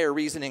use higher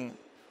reasoning,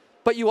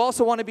 but you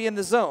also want to be in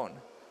the zone.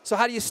 So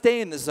how do you stay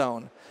in the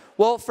zone?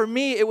 Well, for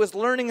me, it was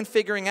learning and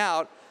figuring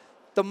out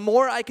the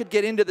more I could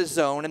get into the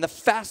zone and the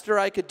faster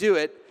I could do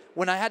it,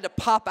 when I had to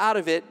pop out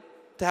of it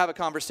to have a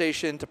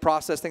conversation, to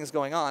process things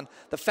going on,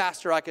 the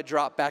faster I could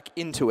drop back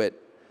into it.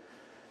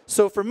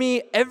 So for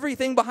me,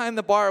 everything behind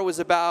the bar was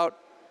about,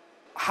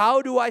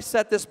 how do I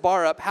set this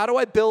bar up? How do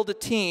I build a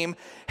team?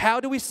 How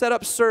do we set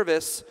up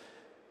service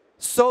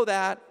so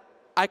that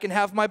I can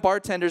have my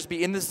bartenders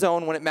be in the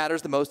zone when it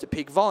matters the most at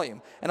peak volume?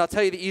 And I'll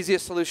tell you the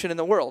easiest solution in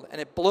the world, and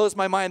it blows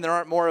my mind there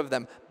aren't more of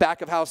them,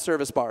 back of house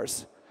service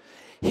bars.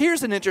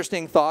 Here's an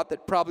interesting thought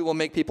that probably will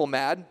make people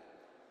mad.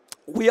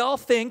 We all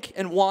think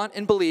and want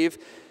and believe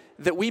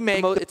that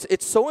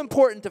it's so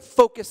important to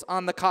focus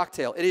on the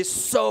cocktail. It is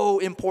so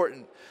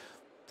important.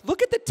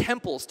 Look at the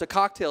temples to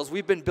cocktails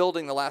we've been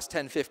building the last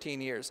 10, 15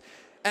 years.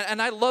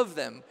 And I love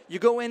them. You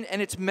go in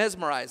and it's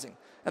mesmerizing,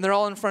 and they're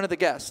all in front of the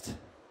guest.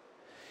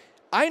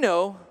 I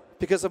know,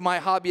 because of my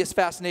hobbyist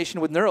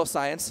fascination with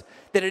neuroscience,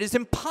 that it is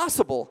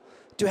impossible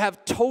to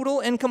have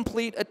total and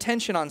complete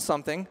attention on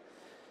something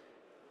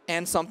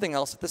and something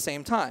else at the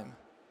same time.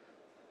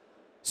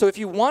 So if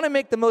you want to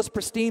make the most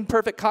pristine,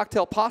 perfect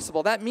cocktail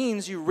possible, that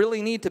means you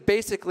really need to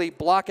basically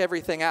block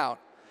everything out.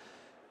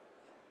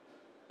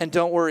 And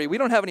don't worry, we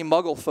don't have any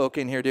muggle folk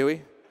in here, do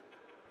we?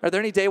 Are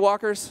there any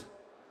daywalkers?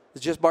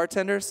 It's just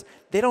bartenders?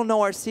 They don't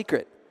know our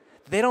secret.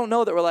 They don't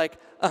know that we're like,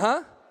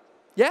 uh-huh.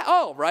 Yeah,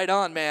 oh, right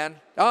on, man.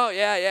 Oh,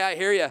 yeah, I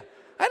hear you.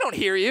 I don't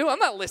hear you. I'm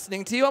not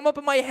listening to you. I'm up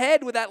in my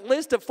head with that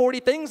list of 40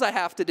 things I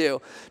have to do,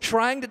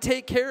 trying to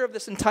take care of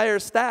this entire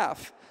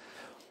staff.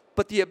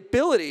 But the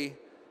ability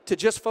to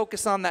just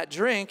focus on that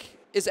drink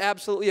is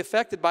absolutely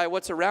affected by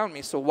what's around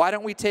me. So why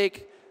don't we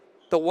take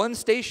the one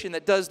station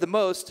that does the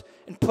most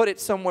and put it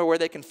somewhere where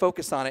they can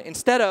focus on it,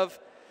 instead of,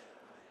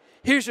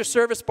 here's your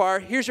service bar,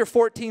 here's your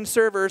 14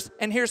 servers,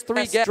 and here's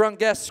 3 drunk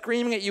guests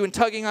screaming at you and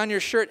tugging on your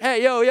shirt.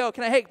 Hey, yo,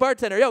 can I, hey,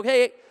 bartender, yo,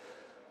 hey.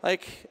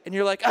 And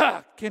you're like,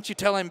 can't you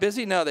tell I'm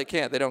busy? No, they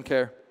can't. They don't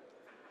care.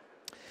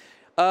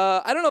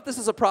 I don't know if this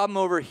is a problem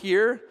over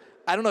here.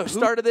 I don't know who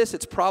started this.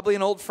 It's probably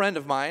an old friend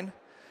of mine.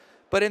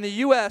 But in the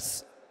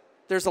U.S.,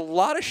 there's a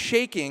lot of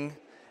shaking,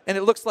 and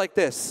it looks like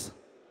this.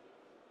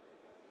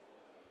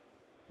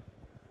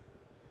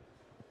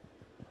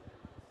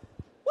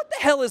 What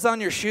the hell is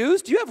on your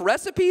shoes? Do you have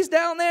recipes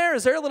down there?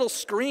 Is there a little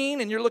screen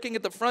and you're looking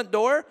at the front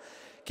door?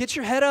 Get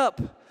your head up.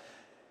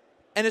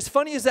 And as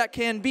funny as that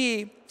can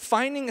be,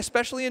 finding,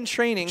 especially in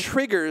training,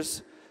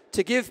 triggers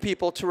to give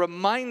people to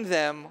remind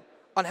them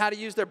on how to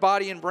use their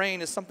body and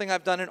brain is something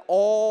I've done in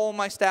all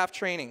my staff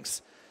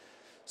trainings.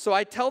 So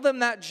I tell them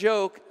that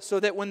joke so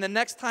that when the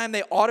next time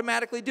they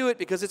automatically do it,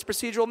 because it's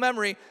procedural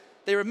memory,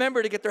 they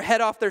remember to get their head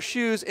off their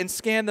shoes and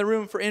scan the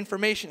room for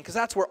information, because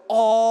that's where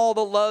all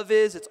the love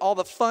is. It's all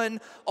the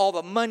fun, all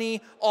the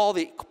money, all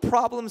the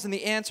problems and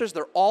the answers.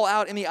 They're all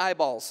out in the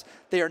eyeballs.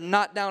 They are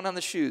not down on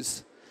the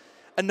shoes.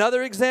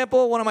 Another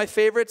example, one of my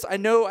favorites, I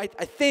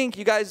think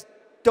you guys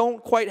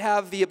don't quite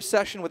have the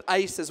obsession with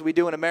ice as we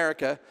do in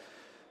America.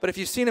 But if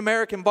you've seen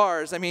American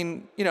bars, I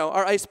mean, you know,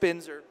 our ice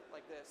bins are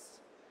like this.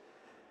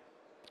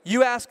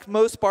 You ask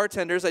most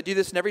bartenders, I do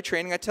this in every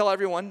training, I tell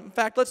everyone, in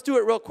fact, let's do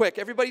it real quick.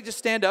 Everybody just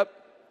stand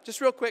up,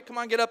 just real quick. Come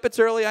on, get up, it's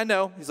early, I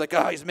know. He's like,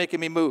 he's making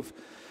me move.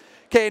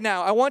 Okay,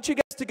 now, I want you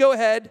guys to go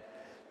ahead.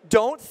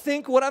 Don't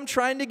think what I'm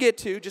trying to get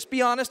to. Just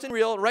be honest and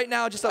real. Right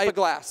now, just up a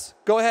glass.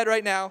 Go ahead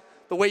right now.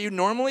 The way you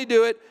normally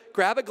do it,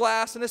 grab a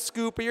glass and a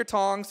scoop or your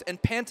tongs and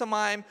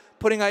pantomime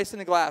putting ice in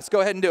a glass.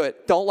 Go ahead and do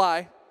it. Don't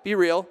lie. Be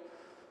real.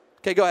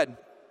 Okay, go ahead.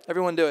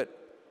 Everyone do it.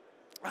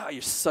 Oh,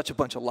 you're such a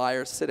bunch of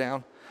liars. Sit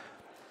down.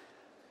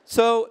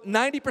 So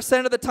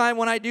 90% of the time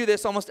when I do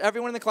this, almost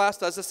everyone in the class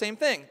does the same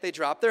thing. They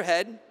drop their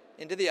head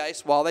into the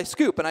ice while they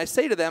scoop. And I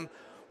say to them,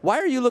 why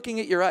are you looking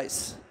at your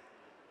ice?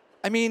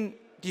 I mean,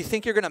 do you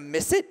think you're going to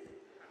miss it?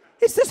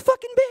 It's this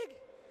fucking big.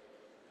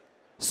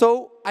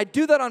 So I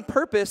do that on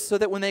purpose so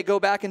that when they go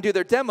back and do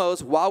their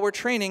demos while we're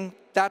training,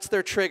 that's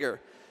their trigger.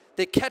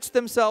 They catch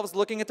themselves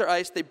looking at their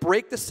ice, they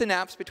break the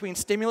synapse between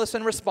stimulus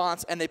and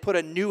response, and they put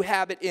a new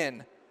habit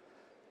in,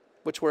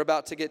 which we're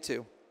about to get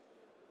to.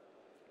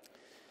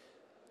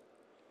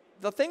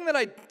 The thing that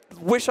I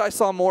wish I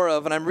saw more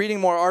of, and I'm reading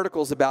more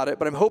articles about it,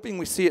 but I'm hoping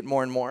we see it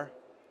more and more,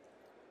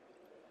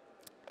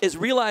 is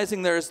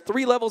realizing there's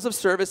 3 levels of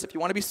service, if you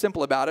want to be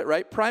simple about it,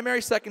 right?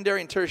 Primary,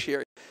 secondary, and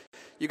tertiary.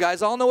 You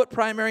guys all know what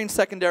primary and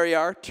secondary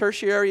are.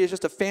 Tertiary is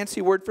just a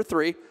fancy word for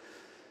 3.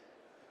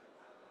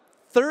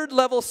 Third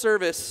level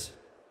service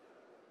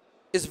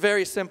is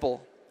very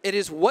simple. It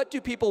is what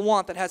do people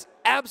want that has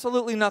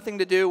absolutely nothing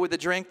to do with the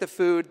drink, the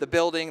food, the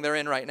building they're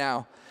in right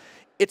now.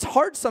 It's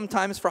hard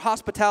sometimes for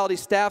hospitality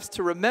staffs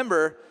to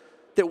remember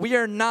that we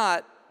are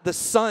not the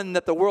sun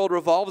that the world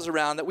revolves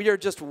around, that we are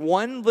just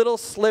one little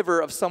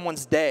sliver of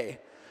someone's day.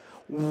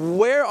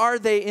 Where are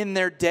they in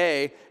their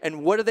day,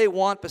 and what do they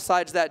want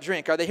besides that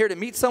drink? Are they here to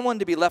meet someone,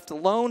 to be left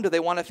alone? Do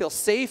they want to feel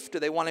safe? Do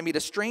they want to meet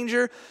a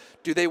stranger?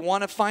 Do they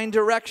want to find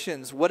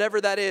directions?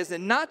 Whatever that is,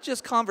 and not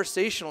just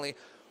conversationally.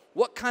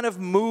 What kind of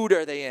mood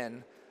are they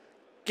in?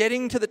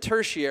 Getting to the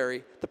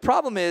tertiary. The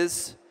problem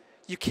is,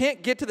 you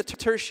can't get to the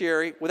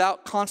tertiary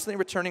without constantly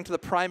returning to the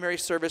primary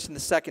service and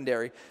the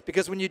secondary.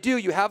 Because when you do,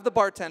 you have the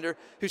bartender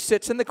who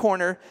sits in the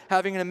corner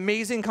having an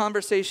amazing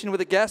conversation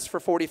with a guest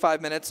for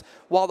 45 minutes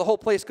while the whole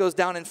place goes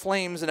down in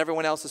flames and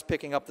everyone else is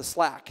picking up the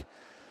slack.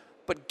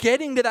 But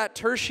getting to that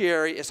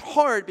tertiary is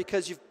hard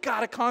because you've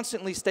got to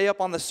constantly stay up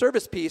on the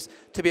service piece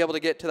to be able to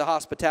get to the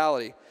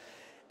hospitality.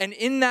 And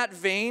in that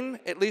vein,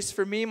 at least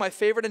for me, my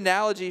favorite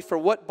analogy for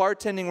what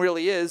bartending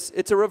really is,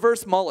 it's a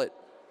reverse mullet.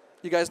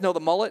 You guys know the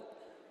mullet?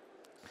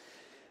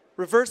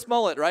 Reverse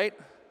mullet, right?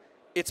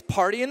 It's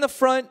party in the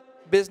front,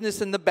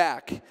 business in the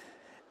back.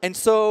 And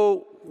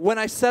so when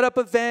I set up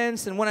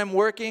events and when I'm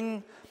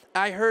working,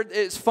 I heard,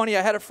 it's funny,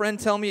 I had a friend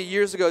tell me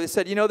years ago, they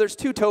said, you know, there's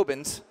 2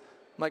 Tobins.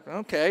 I'm like,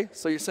 okay,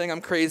 so you're saying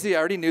I'm crazy? I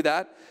already knew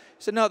that.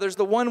 He said, no, there's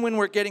the one when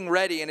we're getting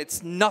ready, and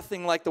it's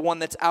nothing like the one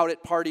that's out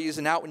at parties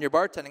and out when you're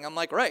bartending. I'm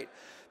like, right,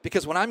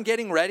 because when I'm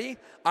getting ready,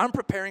 I'm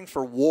preparing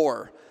for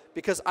war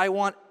because I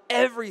want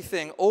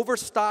everything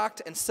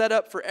overstocked and set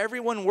up for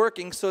everyone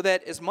working so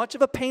that as much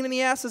of a pain in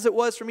the ass as it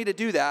was for me to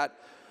do that,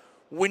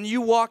 when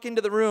you walk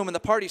into the room and the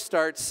party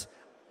starts,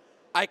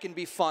 I can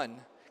be fun.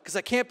 Because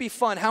I can't be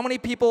fun. How many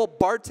people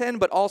bartend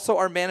but also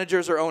are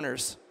managers or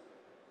owners?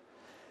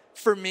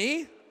 For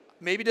me,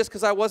 maybe just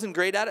because I wasn't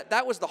great at it,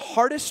 that was the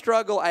hardest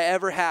struggle I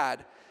ever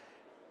had.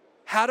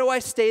 How do I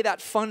stay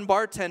that fun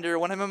bartender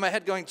when I'm in my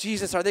head going,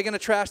 Jesus, are they going to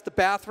trash the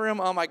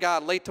bathroom? Oh my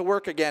God, late to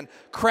work again.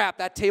 Crap,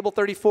 that table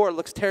 34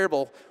 looks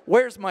terrible.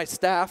 Where's my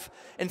staff?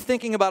 And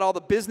thinking about all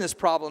the business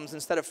problems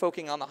instead of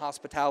focusing on the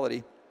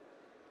hospitality.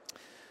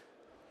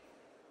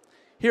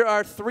 Here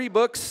are 3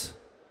 books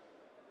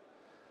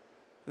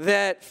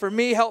that for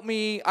me help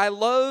me. I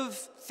love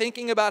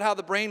thinking about how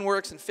the brain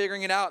works and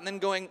figuring it out and then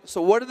going,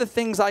 so what are the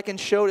things I can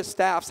show to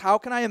staffs? How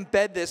can I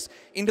embed this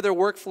into their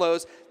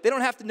workflows? They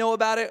don't have to know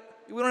about it.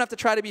 We don't have to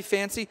try to be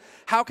fancy.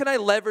 How can I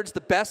leverage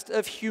the best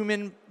of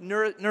human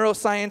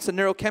neuroscience and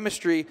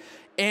neurochemistry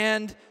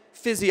and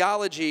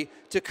physiology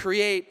to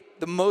create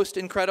the most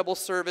incredible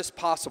service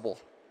possible?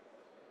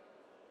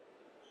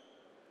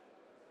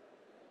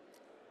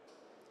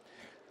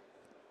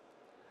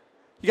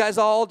 You guys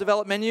all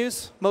develop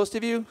menus? Most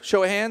of you?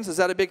 Show of hands. Is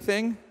that a big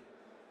thing?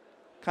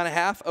 Kind of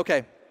half?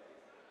 Okay.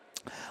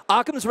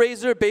 Occam's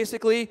razor,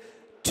 basically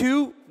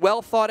 2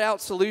 well thought out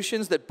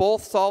solutions that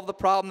both solve the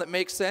problem that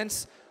makes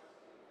sense.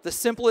 The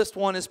simplest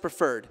one is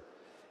preferred.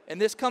 And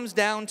this comes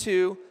down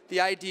to the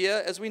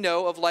idea, as we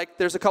know, of like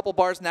there's a couple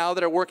bars now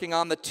that are working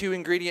on the 2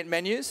 ingredient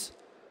menus,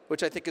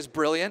 which I think is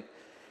brilliant.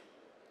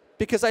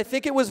 Because I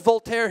think it was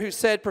Voltaire who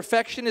said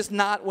perfection is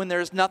not when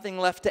there's nothing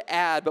left to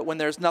add, but when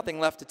there's nothing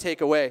left to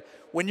take away.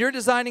 When you're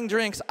designing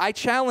drinks, I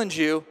challenge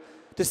you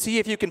to see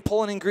if you can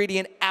pull an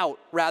ingredient out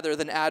rather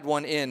than add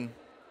one in.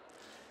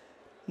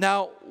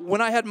 Now,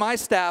 when I had my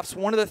staffs,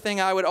 one of the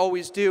things I would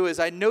always do is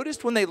I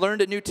noticed when they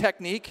learned a new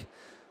technique,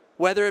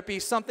 whether it be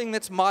something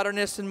that's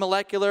modernist and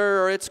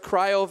molecular, or it's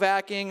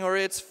cryovacking, or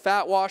it's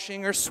fat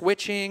washing, or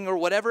switching, or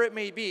whatever it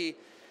may be,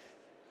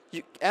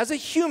 as a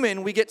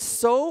human, we get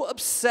so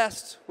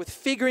obsessed with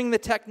figuring the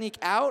technique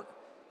out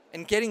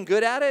and getting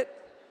good at it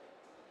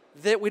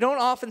that we don't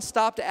often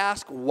stop to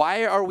ask,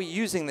 why are we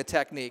using the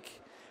technique?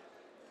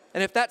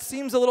 And if that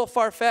seems a little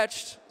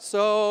far-fetched,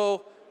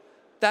 so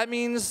that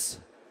means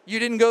you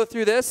didn't go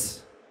through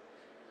this.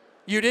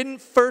 You didn't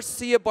first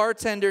see a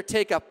bartender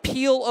take a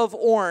peel of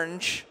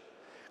orange,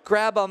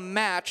 grab a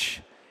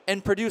match,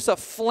 and produce a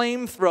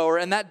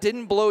flamethrower, and that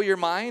didn't blow your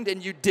mind,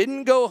 and you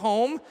didn't go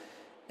home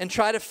and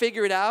try to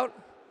figure it out?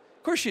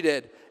 Of course you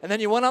did. And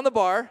then you went on the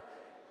bar,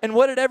 and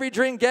what did every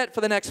drink get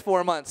for the next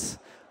 4 months?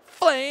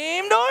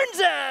 Flamed orange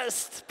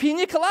zest!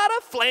 Pina colada,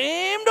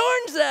 flamed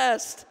orange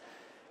zest!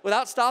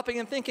 Without stopping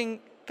and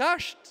thinking,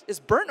 gosh, is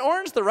burnt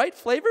orange the right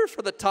flavor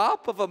for the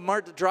top of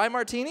a dry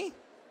martini?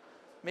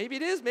 Maybe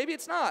it is, maybe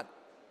it's not.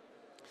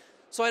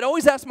 So I'd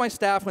always ask my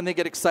staff when they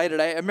get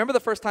excited. I remember the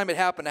first time it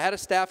happened. I had a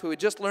staff who had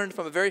just learned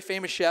from a very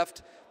famous chef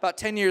about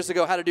 10 years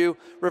ago how to do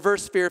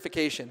reverse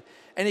spherification.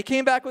 And he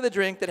came back with a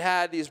drink that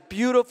had these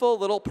beautiful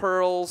little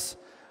pearls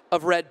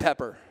of red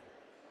pepper.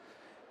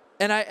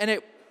 And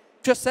it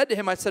just said to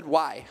him, I said,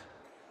 why?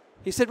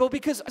 He said, well,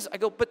 because, I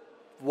go, but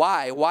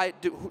why? Why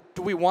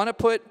do we want to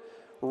put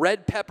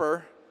red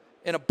pepper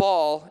in a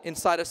ball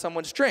inside of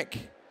someone's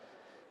drink?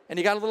 And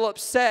he got a little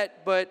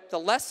upset, but the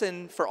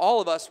lesson for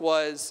all of us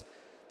was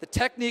the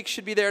technique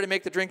should be there to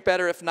make the drink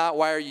better. If not,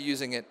 why are you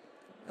using it?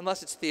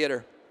 Unless it's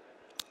theater.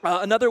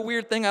 Another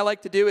weird thing I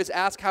like to do is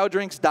ask how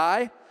drinks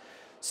die.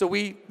 So do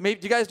you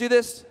guys do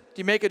this? Do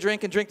you make a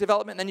drink in drink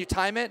development and then you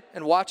time it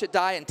and watch it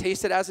die and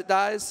taste it as it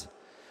dies?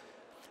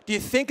 Do you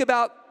think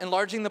about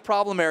enlarging the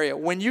problem area?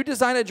 When you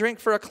design a drink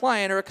for a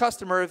client or a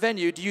customer or a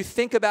venue, do you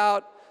think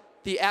about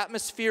the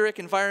atmospheric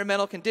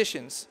environmental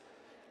conditions?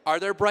 Are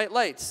there bright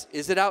lights?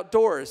 Is it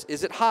outdoors?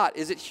 Is it hot?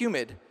 Is it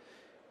humid?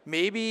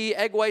 Maybe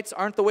egg whites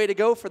aren't the way to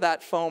go for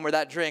that foam or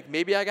that drink.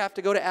 Maybe I have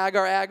to go to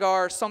agar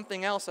or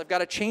something else. I've got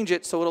to change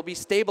it so it'll be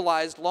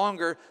stabilized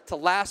longer to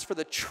last for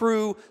the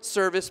true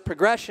service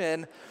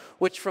progression,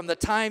 which from the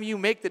time you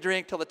make the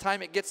drink till the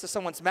time it gets to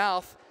someone's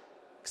mouth,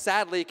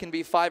 sadly, can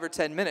be 5 or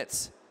 10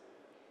 minutes.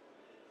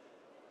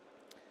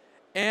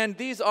 And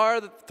these are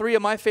the 3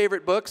 of my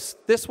favorite books.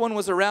 This one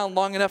was around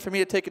long enough for me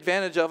to take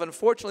advantage of.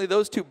 Unfortunately,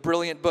 those 2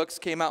 brilliant books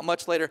came out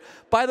much later.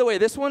 By the way,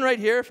 this one right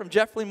here from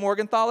Jeffrey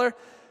Morgenthaler,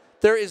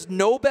 there is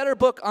no better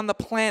book on the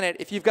planet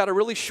if you've got a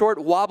really short,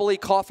 wobbly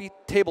coffee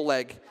table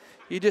leg.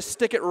 You just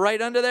stick it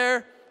right under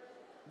there,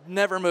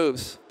 never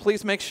moves.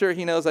 Please make sure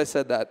he knows I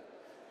said that.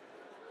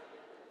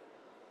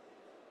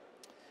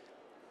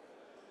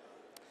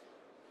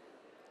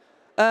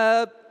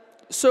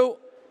 So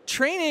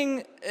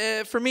training,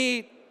 for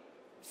me,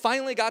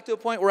 finally got to a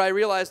point where I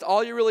realized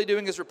all you're really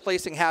doing is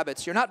replacing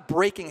habits. You're not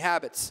breaking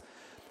habits.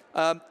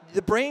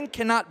 The brain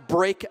cannot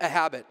break a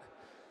habit.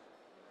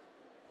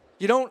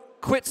 You don't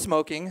quit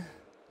smoking,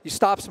 you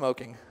stop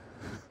smoking,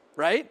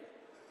 right?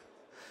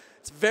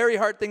 It's a very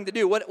hard thing to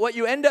do. What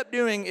you end up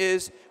doing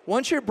is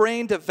once your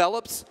brain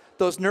develops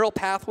those neural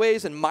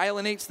pathways and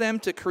myelinates them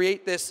to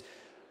create this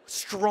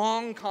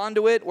strong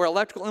conduit where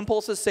electrical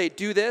impulses say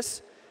do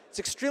this, it's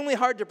extremely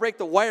hard to break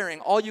the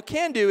wiring. All you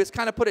can do is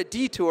kind of put a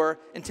detour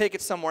and take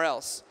it somewhere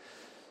else.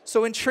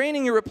 So in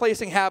training, you're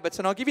replacing habits,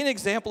 and I'll give you an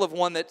example of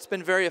one that's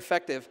been very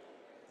effective.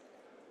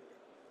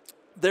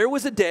 There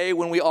was a day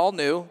when we all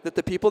knew that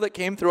the people that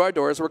came through our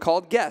doors were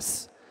called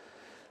guests.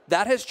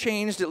 That has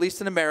changed, at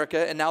least in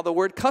America, and now the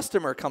word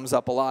customer comes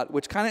up a lot,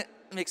 which kind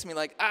of makes me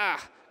like,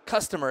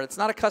 customer. It's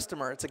not a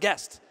customer, it's a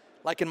guest,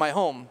 like in my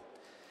home.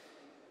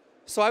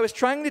 So I was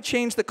trying to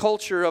change the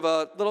culture of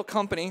a little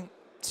company,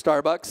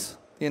 Starbucks,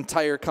 the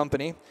entire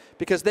company,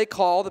 because they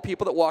call the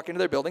people that walk into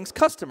their buildings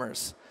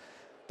customers.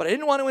 But I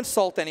didn't want to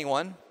insult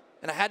anyone,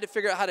 and I had to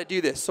figure out how to do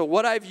this. So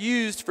what I've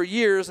used for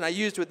years, and I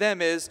used with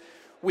them, is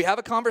we have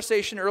a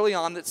conversation early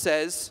on that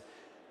says,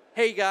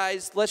 hey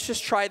guys, let's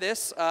just try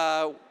this.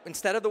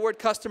 Instead of the word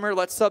customer,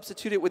 let's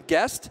substitute it with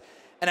guest.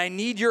 And I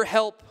need your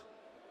help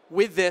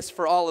with this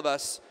for all of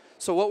us.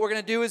 So what we're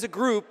going to do as a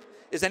group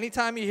is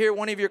anytime you hear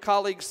one of your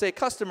colleagues say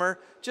customer,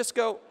 just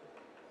do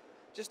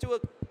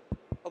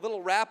a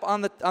little rap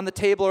on the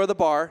table or the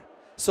bar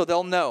so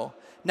they'll know.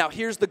 Now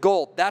here's the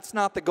gold. That's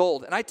not the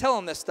gold. And I tell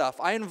them this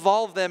stuff. I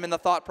involve them in the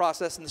thought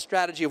process and the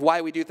strategy of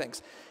why we do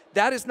things.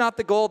 That is not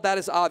the gold. That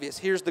is obvious.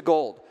 Here's the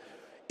gold.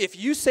 If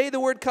you say the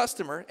word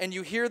customer and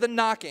you hear the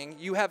knocking,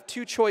 you have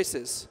 2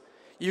 choices.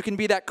 You can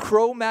be that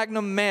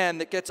Cro-Magnon man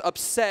that gets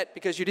upset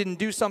because you didn't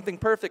do something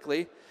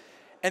perfectly,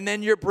 and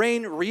then your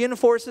brain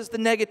reinforces the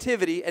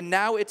negativity, and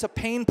now it's a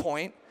pain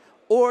point,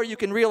 or you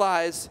can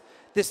realize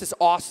this is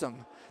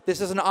awesome.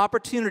 This is an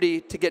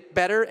opportunity to get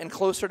better and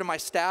closer to my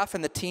staff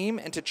and the team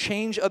and to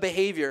change a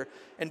behavior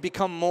and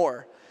become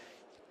more.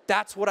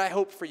 That's what I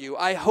hope for you.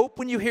 I hope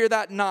when you hear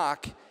that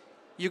knock,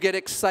 you get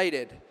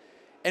excited.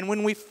 And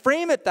when we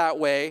frame it that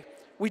way,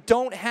 we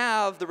don't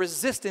have the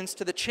resistance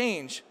to the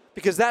change,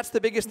 because that's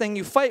the biggest thing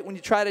you fight when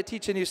you try to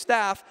teach a new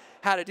staff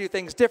how to do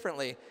things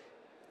differently.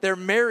 They're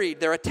married,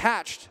 they're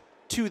attached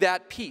to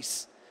that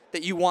piece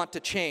that you want to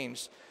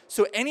change.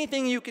 So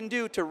anything you can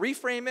do to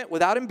reframe it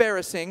without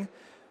embarrassing,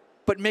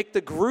 but make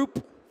the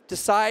group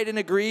decide and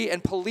agree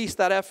and police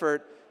that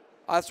effort,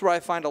 that's where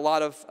I find a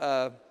lot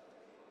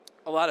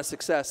of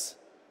success.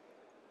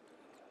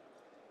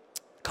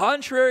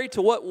 Contrary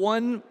to what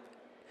one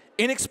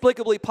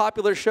inexplicably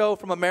popular show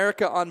from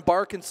America on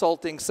bar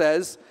consulting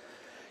says,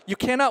 you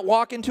cannot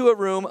walk into a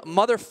room,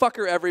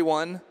 motherfucker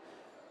everyone,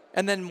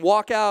 and then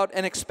walk out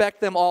and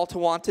expect them all to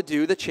want to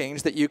do the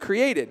change that you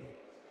created.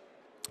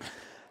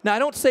 Now, I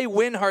don't say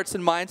win hearts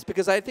and minds,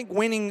 because I think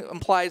winning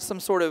implies some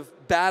sort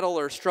of battle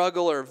or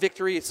struggle or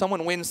victory.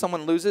 Someone wins,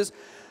 someone loses.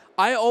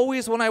 I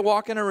always, when I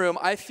walk in a room,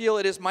 I feel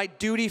it is my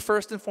duty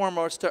first and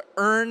foremost to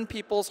earn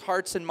people's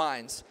hearts and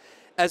minds.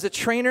 As a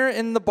trainer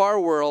in the bar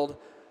world,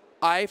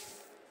 I've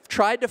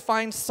tried to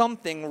find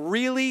something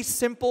really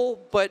simple,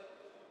 but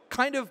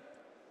kind of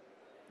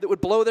that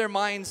would blow their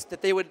minds,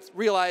 that they would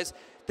realize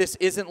this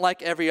isn't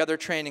like every other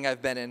training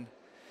I've been in.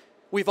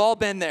 We've all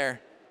been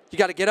there. You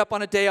got to get up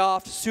on a day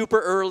off super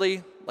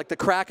early, like the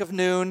crack of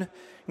noon,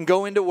 and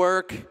go into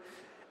work,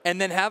 and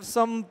then have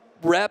some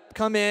rep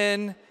come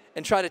in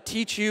and try to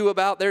teach you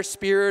about their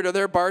spirit or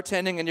their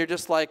bartending, and you're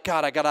just like,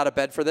 God, I got out of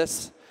bed for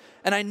this.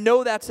 And I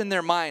know that's in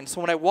their mind.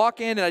 So when I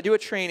walk in and I do a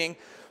training,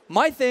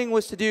 my thing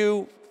was to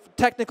do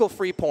technical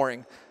free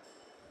pouring.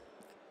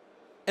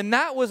 And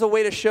that was a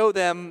way to show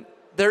them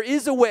there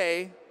is a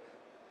way,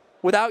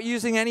 without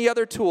using any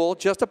other tool,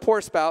 just a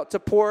pour spout, to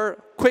pour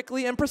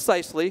quickly and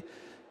precisely,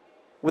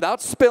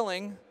 without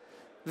spilling,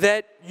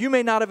 that you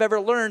may not have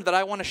ever learned that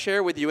I want to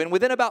share with you. And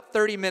within about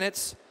 30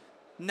 minutes,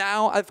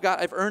 now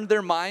I've earned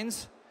their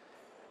minds,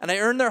 and I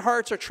earned their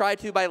hearts, or try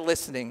to, by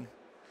listening.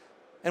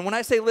 And when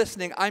I say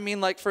listening, I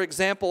mean, like, for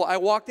example, I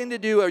walked in to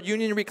do a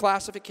union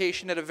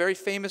reclassification at a very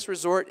famous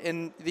resort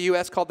in the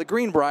U.S. called the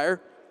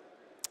Greenbrier.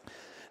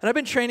 And I've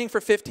been training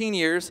for 15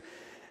 years.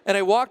 And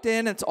I walked in,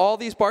 and it's all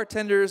these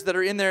bartenders that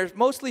are in their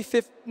mostly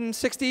 60s and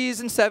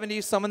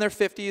 70s, some in their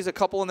 50s, a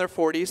couple in their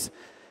 40s.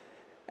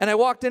 And I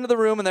walked into the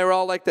room, and they were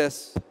all like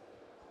this.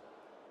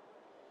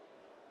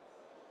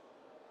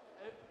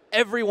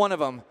 Every one of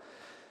them.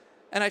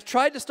 And I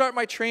tried to start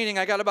my training.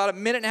 I got about a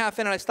minute and a half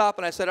in, and I stopped,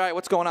 and I said, all right,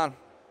 what's going on?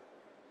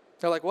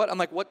 They're like, what? I'm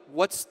like,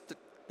 what's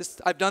this?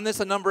 I've done this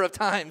a number of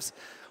times.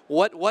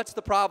 What's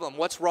the problem?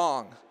 What's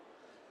wrong?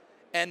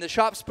 And the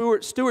shop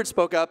steward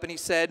spoke up, and he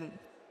said,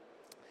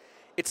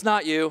 it's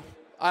not you.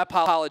 I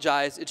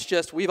apologize. It's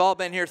just we've all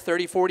been here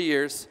 30, 40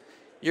 years.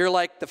 You're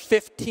like the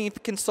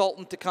 15th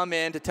consultant to come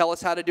in to tell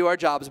us how to do our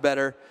jobs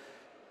better.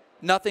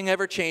 Nothing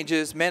ever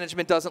changes.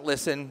 Management doesn't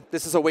listen.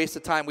 This is a waste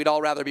of time. We'd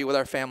all rather be with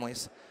our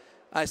families.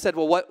 I said,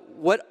 well,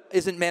 what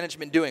isn't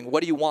management doing?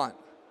 What do you want?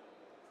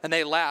 And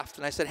they laughed,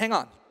 and I said, hang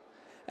on.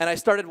 And I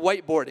started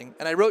whiteboarding,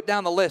 and I wrote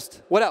down the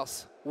list. What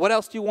else? What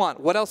else do you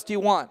want? What else do you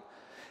want?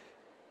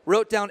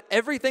 Wrote down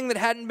everything that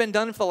hadn't been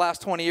done for the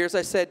last 20 years.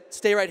 I said,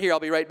 stay right here. I'll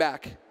be right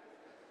back.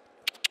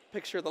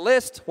 Picture of the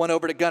list. Went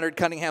over to Gunnar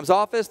Cunningham's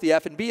office, the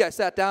F&B. I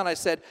sat down. I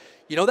said,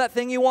 you know that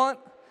thing you want?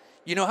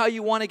 You know how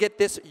you want to get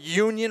this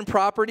union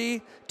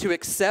property to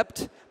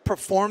accept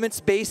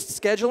performance-based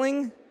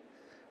scheduling,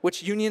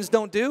 which unions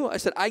don't do? I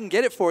said, I can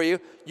get it for you.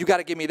 You got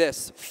to give me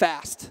this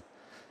fast.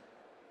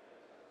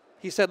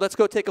 He said, let's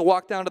go take a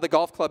walk down to the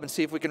golf club and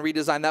see if we can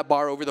redesign that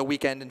bar over the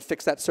weekend and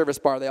fix that service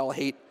bar they all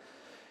hate.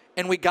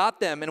 And we got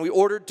them, and we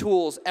ordered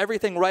tools,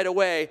 everything right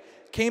away.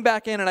 Came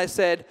back in, and I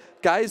said,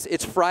 guys,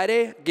 it's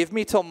Friday. Give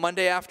me till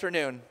Monday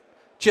afternoon.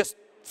 Just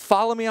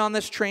follow me on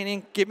this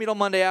training. Give me till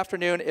Monday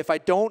afternoon. If I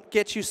don't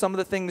get you some of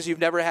the things you've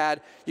never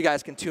had, you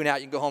guys can tune out.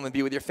 You can go home and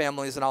be with your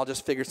families, and I'll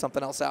just figure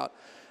something else out.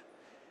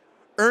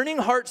 Earning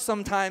hearts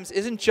sometimes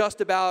isn't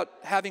just about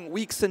having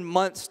weeks and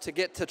months to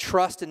get to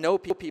trust and know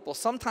people.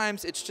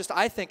 Sometimes it's just,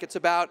 I think it's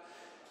about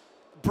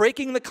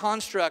breaking the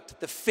construct,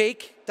 the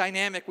fake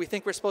dynamic we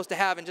think we're supposed to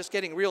have, and just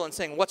getting real and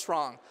saying, what's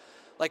wrong?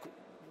 Like,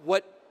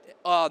 what?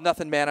 Oh,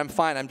 nothing, man. I'm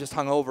fine. I'm just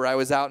hungover. I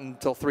was out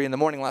until 3 in the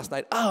morning last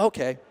night. Oh,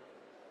 okay.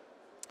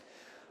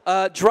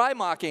 Dry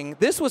mocking.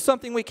 This was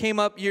something we came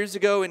up years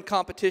ago in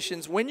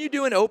competitions. When you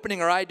do an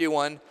opening, or I do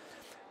one,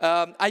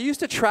 I used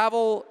to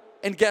travel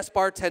and guest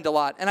bartend a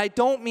lot. And I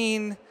don't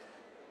mean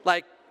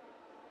like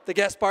the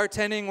guest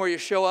bartending where you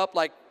show up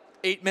like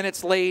 8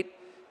 minutes late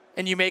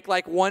and you make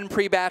like one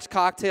pre-batch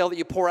cocktail that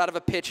you pour out of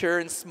a pitcher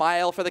and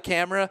smile for the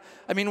camera.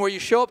 I mean where you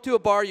show up to a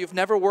bar you've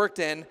never worked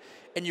in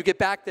and you get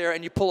back there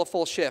and you pull a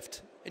full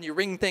shift and you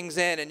ring things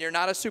in and you're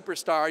not a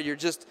superstar, you're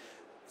just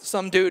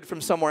some dude from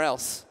somewhere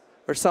else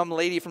or some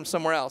lady from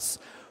somewhere else.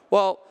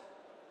 Well,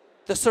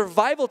 the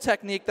survival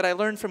technique that I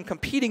learned from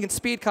competing in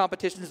speed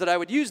competitions that I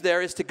would use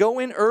there is to go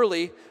in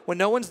early when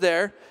no one's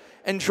there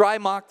and dry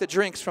mock the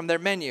drinks from their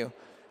menu.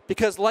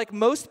 Because like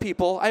most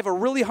people, I have a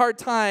really hard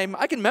time.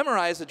 I can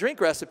memorize a drink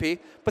recipe,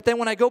 but then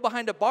when I go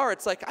behind a bar,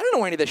 it's like, I don't know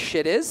where any of this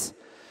shit is.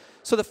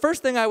 So the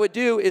first thing I would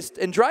do is,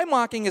 and dry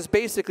mocking is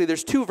basically,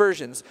 there's two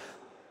versions.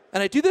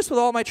 And I do this with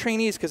all my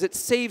trainees because it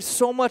saves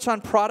so much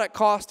on product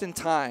cost and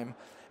time.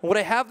 And what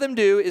I have them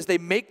do is they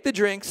make the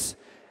drinks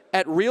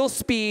at real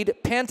speed,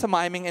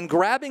 pantomiming and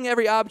grabbing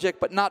every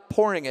object but not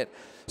pouring it.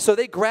 So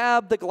they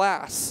grab the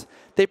glass.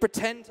 They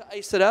pretend to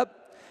ice it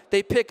up.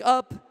 They pick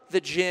up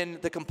the gin,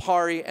 the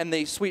Campari, and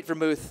the sweet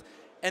vermouth.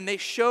 And they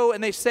show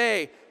and they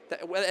say,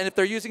 that, and if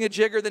they're using a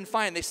jigger, then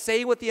fine. They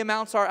say what the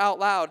amounts are out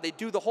loud. They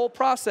do the whole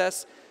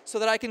process so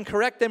that I can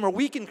correct them or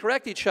we can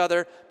correct each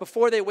other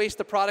before they waste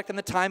the product and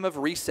the time of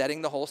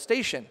resetting the whole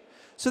station.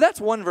 So that's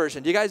one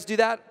version. Do you guys do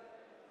that?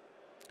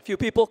 A few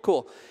people?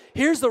 Cool.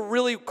 Here's the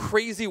really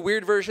crazy,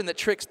 weird version that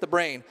tricks the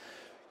brain.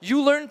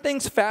 You learn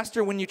things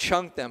faster when you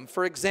chunk them.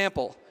 For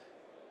example,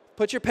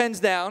 put your pens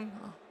down.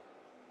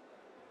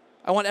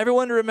 I want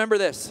everyone to remember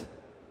this.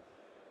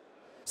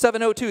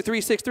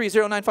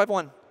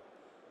 702-363-0951.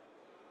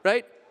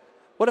 Right?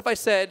 What if I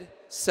said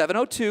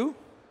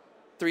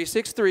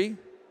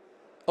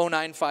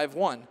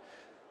 702-363-0951?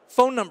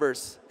 Phone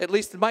numbers, at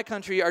least in my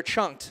country, are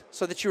chunked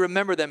so that you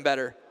remember them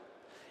better.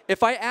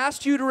 If I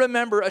asked you to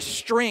remember a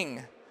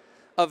string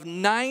of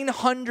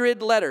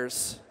 900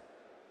 letters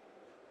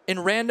in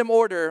random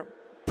order,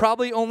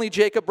 probably only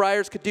Jacob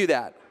Briers could do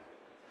that.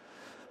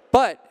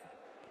 But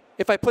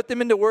if I put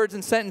them into words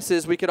and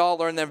sentences, we could all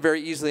learn them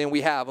very easily, and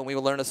we have, and we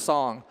will learn a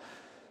song.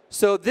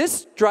 So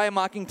this dry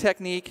mocking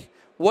technique,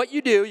 what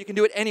you do, you can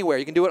do it anywhere.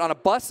 You can do it on a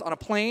bus, on a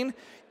plane.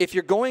 If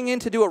you're going in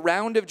to do a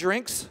round of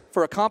drinks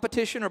for a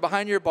competition or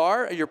behind your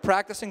bar, or you're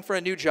practicing for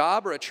a new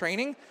job or a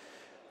training,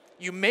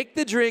 you make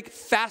the drink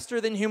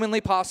faster than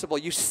humanly possible.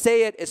 You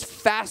say it as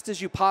fast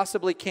as you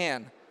possibly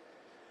can.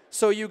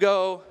 So you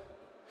go,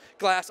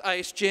 glass,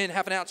 ice, gin,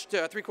 half an ounce,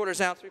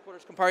 3/4 ounce,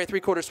 3/4 Campari,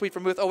 3/4 sweet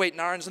vermouth. Oh wait,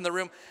 Naran's in the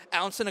room.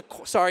 Ounce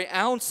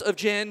of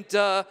gin,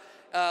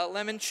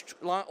 lemon,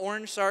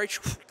 orange,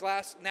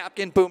 glass,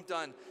 napkin, boom,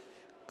 done.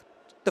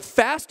 The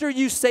faster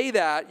you say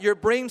that, your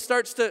brain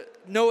starts to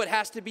know it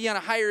has to be on a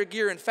higher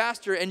gear and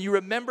faster, and you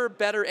remember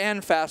better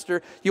and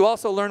faster. You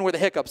also learn where the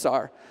hiccups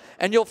are.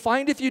 And you'll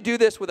find if you do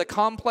this with a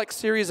complex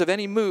series of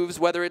any moves,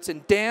 whether it's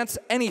in dance,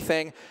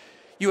 anything,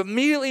 you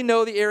immediately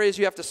know the areas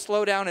you have to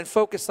slow down and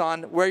focus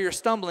on where you're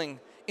stumbling,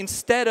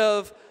 instead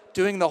of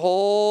doing the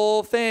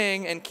whole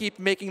thing and keep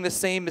making the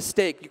same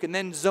mistake. You can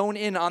then zone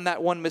in on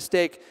that one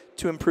mistake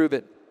to improve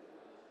it.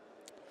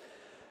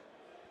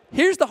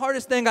 Here's the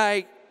hardest thing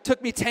took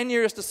me 10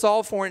 years to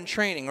solve for in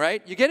training,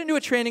 right? You get into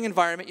a training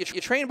environment, you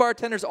train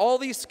bartenders, all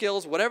these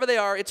skills, whatever they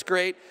are, it's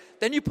great.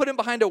 Then you put them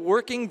behind a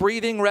working,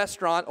 breathing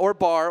restaurant or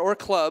bar or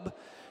club,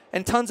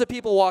 and tons of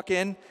people walk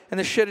in, and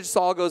the shit just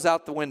all goes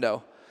out the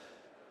window.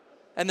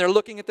 And they're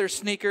looking at their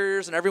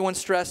sneakers, and everyone's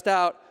stressed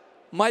out.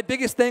 My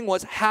biggest thing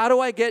was, how do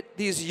I get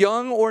these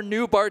young or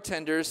new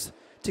bartenders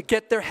to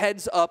get their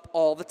heads up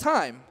all the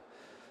time?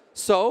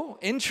 So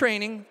in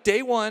training,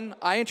 day one,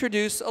 I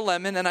introduce a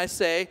lemon, and I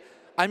say,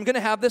 I'm going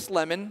to have this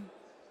lemon.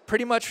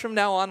 Pretty much from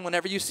now on,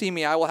 whenever you see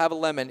me, I will have a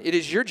lemon. It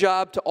is your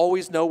job to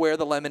always know where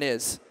the lemon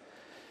is.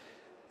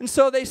 And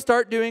so they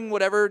start doing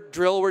whatever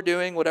drill we're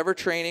doing, whatever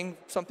training,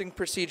 something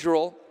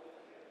procedural.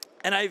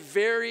 And I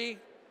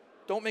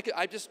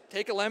just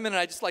take a lemon and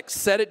I just like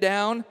set it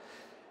down.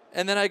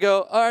 And then I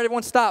go, all right,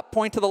 everyone stop,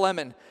 point to the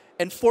lemon.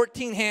 And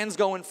 14 hands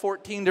go in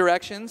 14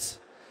 directions.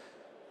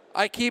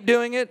 I keep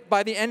doing it.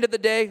 By the end of the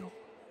day,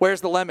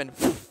 where's the lemon?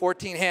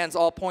 14 hands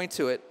all point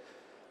to it.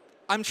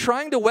 I'm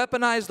trying to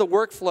weaponize the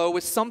workflow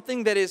with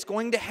something that is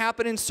going to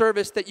happen in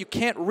service that you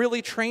can't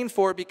really train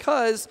for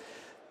because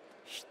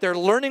they're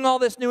learning all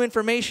this new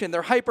information.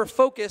 They're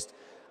hyper-focused.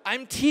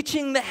 I'm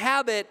teaching the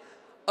habit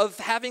of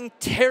having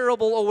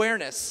terrible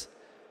awareness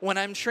when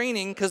I'm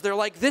training because they're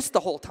like this the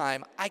whole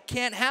time. I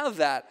can't have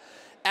that.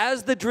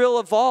 As the drill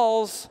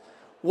evolves,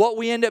 what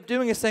we end up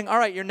doing is saying, all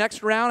right, your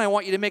next round, I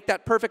want you to make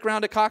that perfect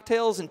round of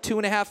cocktails in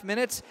 2.5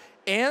 minutes,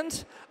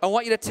 and I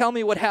want you to tell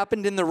me what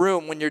happened in the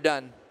room when you're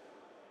done.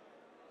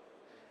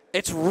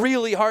 It's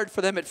really hard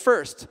for them at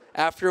first.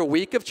 After a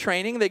week of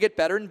training, they get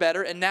better and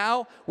better, and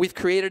now we've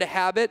created a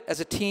habit as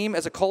a team,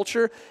 as a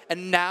culture,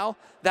 and now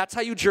that's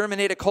how you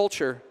germinate a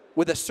culture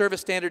with the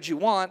service standards you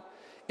want,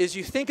 is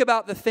you think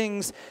about the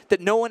things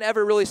that no one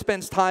ever really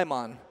spends time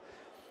on.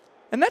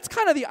 And that's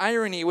kind of the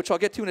irony, which I'll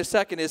get to in a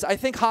second, is I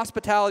think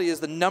hospitality is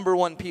the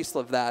 #1 piece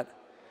of that.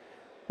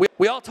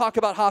 We all talk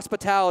about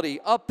hospitality,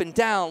 up and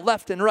down,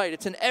 left and right.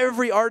 It's in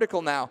every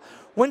article now.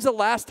 When's the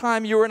last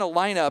time you were in a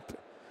lineup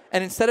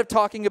and instead of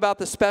talking about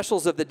the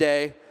specials of the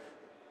day,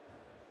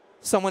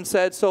 someone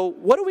said, so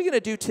what are we going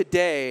to do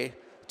today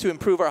to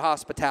improve our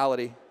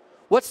hospitality?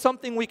 What's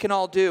something we can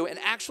all do? And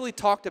actually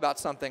talked about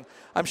something.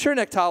 I'm sure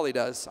Nectali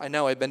does. I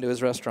know, I've been to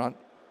his restaurant.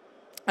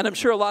 And I'm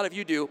sure a lot of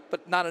you do,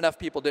 but not enough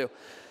people do.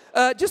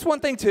 Just one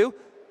thing, too.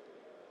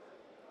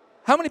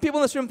 How many people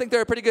in this room think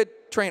they're a pretty good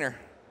trainer?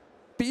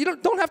 But you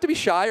don't have to be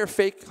shy or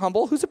fake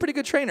humble. Who's a pretty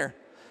good trainer?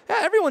 Yeah,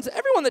 everyone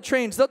that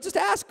trains, they'll just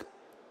ask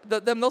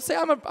them. They'll say,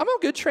 I'm a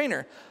good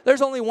trainer.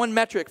 There's only one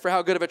metric for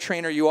how good of a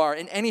trainer you are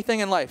in anything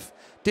in life.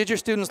 Did your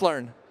students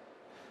learn?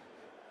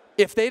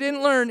 If they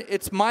didn't learn,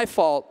 it's my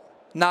fault,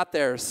 not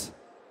theirs.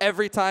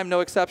 Every time, no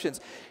exceptions.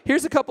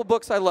 Here's a couple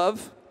books I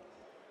love.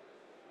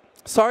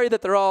 Sorry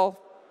that they're all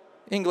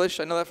English.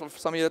 I know that for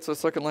some of you that's a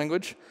second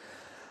language.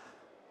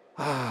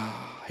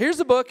 Here's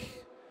a book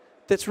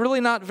that's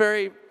really not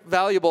very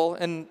valuable,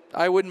 and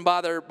I wouldn't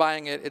bother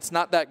buying it. It's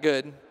not that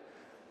good.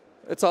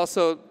 It's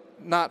also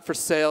not for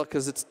sale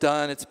because it's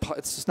done. It's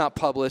just not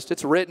published.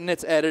 It's written.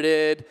 It's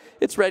edited.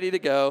 It's ready to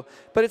go.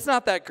 But it's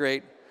not that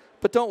great.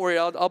 But don't worry.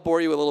 I'll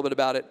bore you a little bit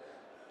about it.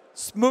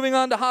 Moving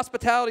on to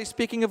hospitality,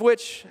 speaking of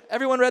which,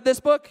 everyone read this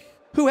book?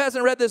 Who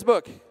hasn't read this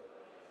book?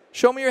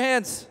 Show me your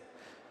hands.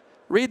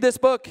 Read this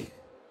book.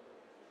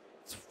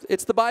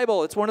 It's the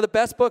Bible. It's one of the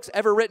best books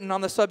ever written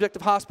on the subject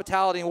of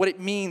hospitality and what it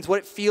means, what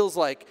it feels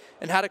like,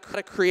 and how to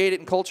create it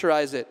and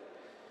culturize it.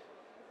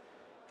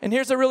 And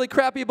here's a really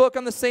crappy book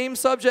on the same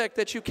subject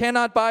that you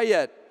cannot buy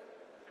yet.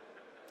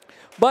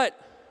 But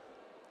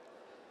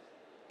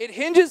it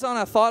hinges on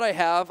a thought I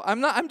have.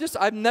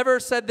 I've never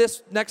said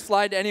this next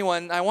slide to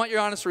anyone. I want your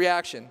honest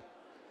reaction.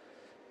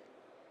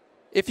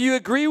 If you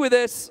agree with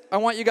this, I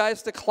want you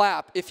guys to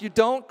clap. If you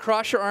don't,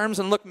 cross your arms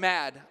and look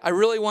mad. I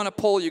really want to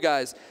poll you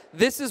guys.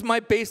 This is my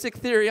basic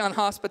theory on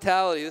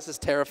hospitality. This is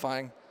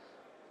terrifying.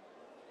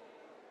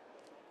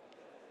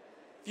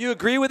 If you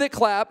agree with it,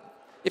 clap.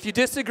 If you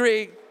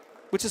disagree,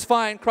 which is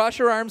fine, cross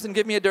your arms and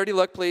give me a dirty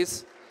look,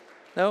 please.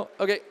 No?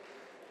 Okay.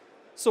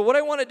 So what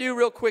I want to do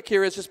real quick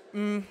here is just,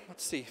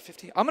 let's see,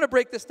 15. I'm going to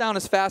break this down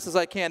as fast as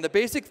I can. The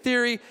basic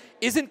theory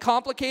isn't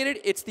complicated.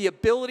 It's the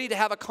ability to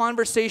have a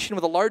conversation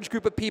with a large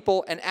group of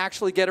people and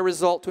actually get a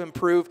result to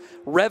improve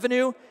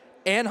revenue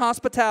and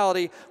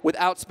hospitality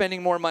without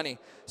spending more money.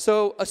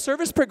 So a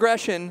service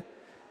progression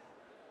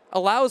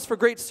allows for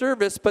great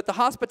service, but the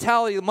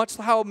hospitality, much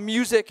how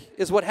music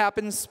is what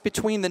happens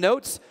between the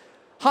notes,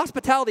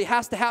 hospitality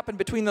has to happen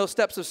between those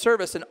steps of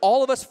service, and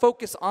all of us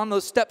focus on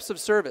those steps of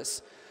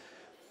service,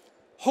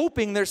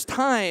 hoping there's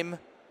time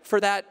for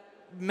that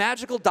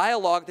magical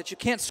dialogue that you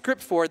can't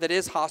script for that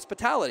is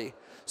hospitality.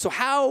 So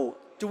how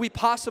do we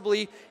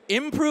possibly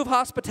improve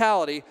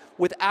hospitality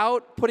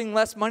without putting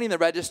less money in the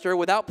register,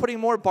 without putting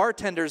more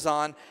bartenders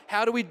on?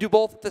 How do we do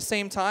both at the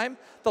same time?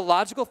 The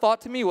logical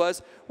thought to me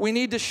was we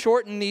need to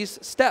shorten these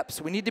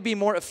steps. We need to be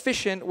more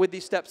efficient with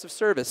these steps of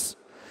service.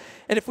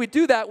 And if we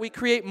do that, we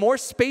create more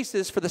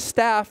spaces for the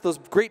staff, those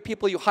great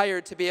people you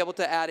hired, to be able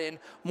to add in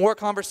more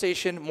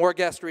conversation, more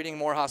guest reading,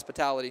 more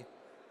hospitality.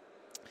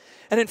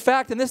 And in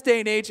fact, in this day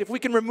and age, if we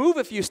can remove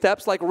a few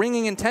steps like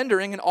ringing and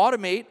tendering and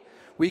automate,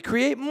 we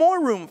create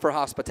more room for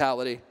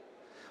hospitality.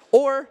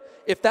 Or,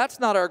 if that's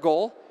not our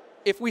goal,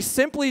 if we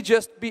simply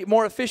just be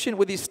more efficient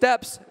with these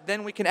steps,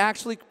 then we can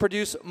actually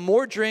produce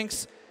more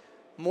drinks,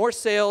 more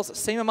sales,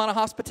 same amount of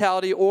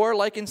hospitality, or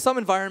like in some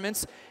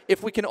environments,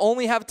 if we can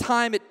only have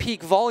time at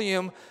peak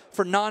volume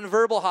for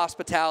nonverbal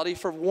hospitality,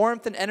 for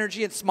warmth and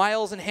energy and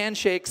smiles and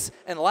handshakes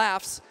and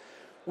laughs,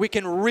 we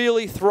can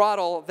really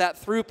throttle that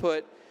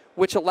throughput,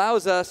 which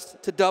allows us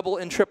to double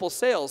and triple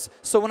sales.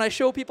 So when I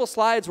show people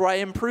slides where I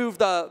improve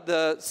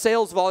the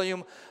sales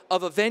volume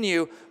of a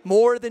venue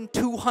more than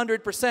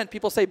 200%,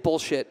 people say,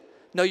 bullshit.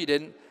 No, you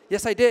didn't.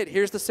 Yes, I did.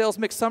 Here's the sales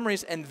mix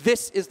summaries, and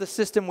this is the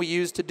system we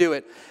use to do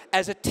it.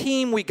 As a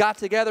team, we got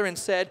together and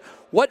said,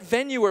 what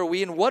venue are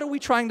we, and what are we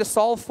trying to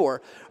solve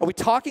for? Are we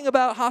talking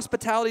about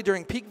hospitality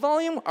during peak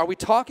volume? Are we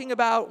talking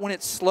about when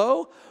it's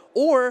slow?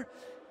 Or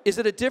is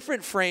it a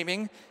different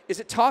framing? Is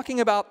it talking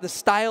about the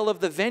style of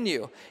the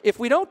venue? If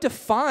we don't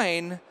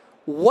define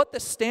what the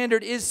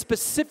standard is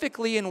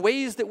specifically in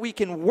ways that we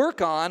can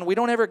work on, we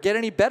don't ever get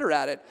any better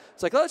at it.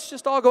 It's like, let's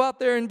just all go out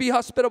there and be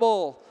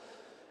hospitable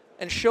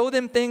and show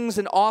them things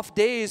in off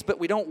days, but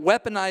we don't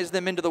weaponize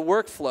them into the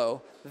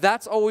workflow.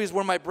 That's always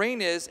where my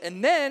brain is.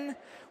 And then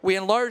we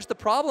enlarge the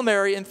problem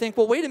area and think,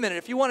 well, wait a minute,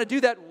 if you want to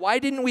do that, why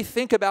didn't we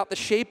think about the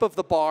shape of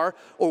the bar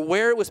or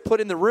where it was put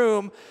in the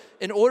room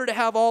in order to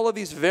have all of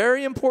these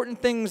very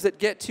important things that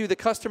get to the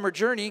customer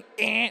journey?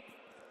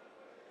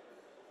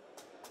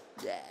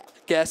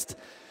 Guest.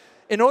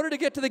 In order to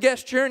get to the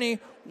guest journey,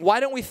 why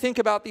don't we think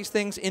about these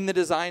things in the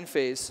design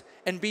phase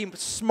and be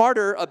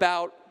smarter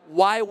about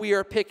why we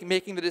are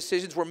making the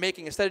decisions we're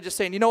making, instead of just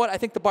saying, you know what, I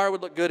think the bar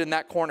would look good in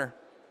that corner.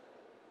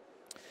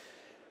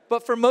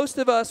 But for most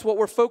of us, what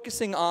we're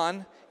focusing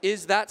on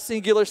is that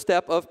singular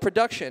step of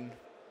production,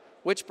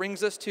 which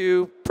brings us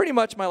to pretty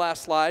much my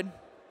last slide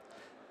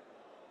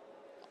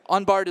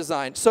on bar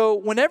design. So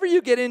whenever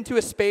you get into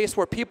a space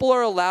where people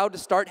are allowed to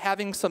start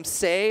having some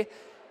say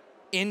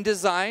in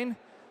design,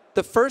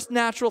 the first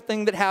natural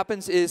thing that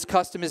happens is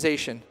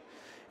customization.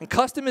 And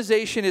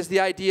customization is the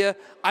idea,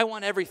 I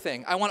want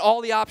everything. I want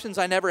all the options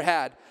I never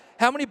had.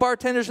 How many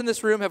bartenders in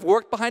this room have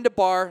worked behind a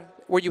bar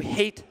where you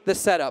hate the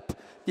setup?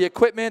 The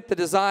equipment, the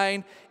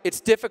design,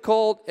 it's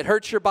difficult, it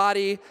hurts your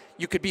body.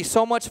 You could be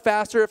so much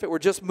faster if it were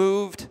just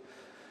moved.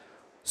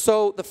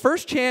 So the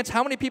first chance,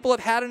 how many people have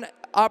had an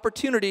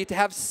opportunity to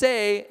have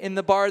say in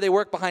the bar they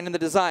work behind in the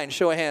design?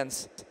 Show of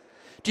hands.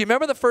 Do you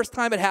remember the first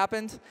time it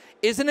happened?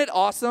 Isn't it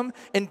awesome?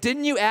 And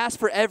didn't you ask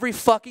for every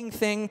fucking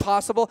thing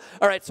possible?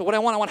 All right, so what I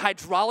want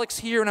hydraulics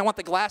here, and I want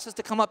the glasses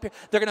to come up here.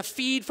 They're going to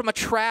feed from a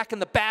track in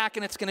the back,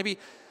 and it's going to be,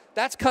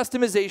 that's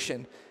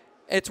customization.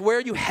 It's where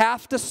you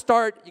have to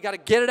start. You got to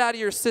get it out of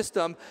your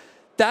system.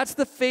 That's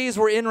the phase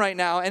we're in right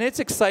now, and it's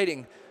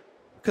exciting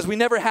because we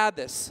never had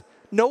this.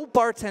 No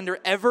bartender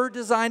ever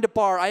designed a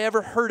bar I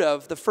ever heard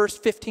of the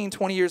first 15,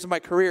 20 years of my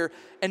career,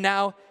 and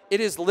now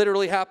it is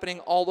literally happening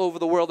all over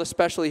the world,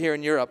 especially here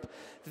in Europe.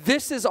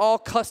 This is all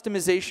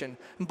customization.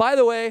 And by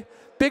the way,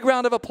 big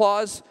round of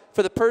applause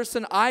for the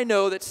person I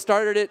know that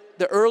started it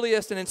the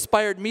earliest and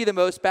inspired me the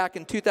most back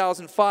in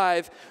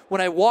 2005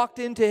 when I walked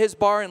into his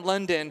bar in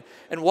London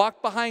and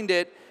walked behind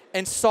it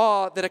and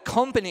saw that a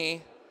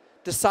company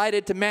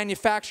decided to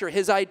manufacture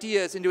his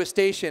ideas into a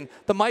station.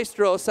 The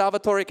maestro,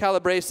 Salvatore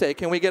Calabrese.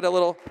 Can we get a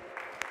little...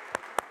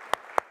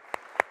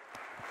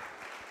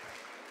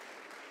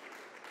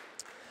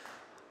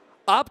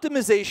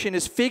 Optimization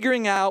is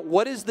figuring out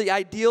what is the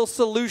ideal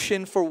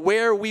solution for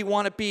where we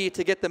want to be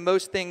to get the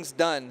most things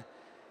done.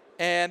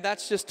 And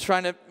that's just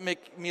trying to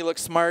make me look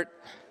smart.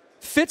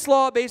 Fitts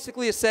law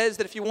basically says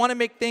that if you want to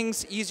make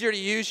things easier to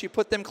use, you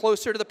put them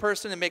closer to the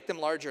person and make them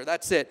larger.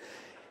 That's it.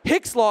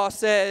 Hicks law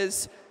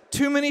says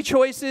too many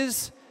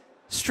choices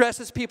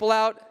stresses people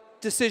out.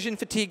 decision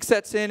fatigue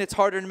sets in. It's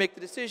harder to make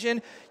the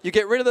decision. You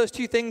get rid of those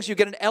two things. You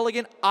get an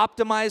elegant,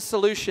 optimized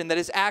solution that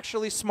is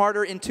actually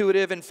smarter,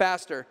 intuitive, and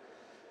faster.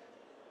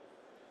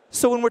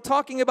 So when we're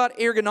talking about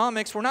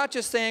ergonomics, we're not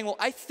just saying, well,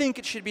 I think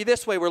it should be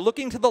this way. We're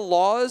looking to the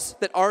laws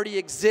that already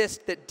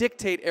exist that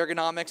dictate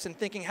ergonomics and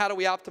thinking, how do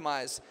we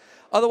optimize?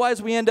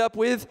 Otherwise, we end up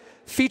with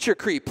feature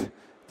creep.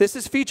 This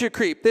is feature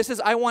creep. This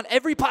is, I want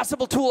every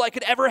possible tool I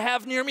could ever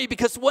have near me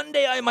because one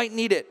day I might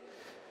need it.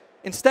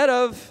 Instead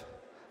of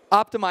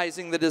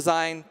optimizing the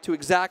design to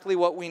exactly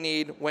what we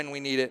need when we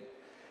need it.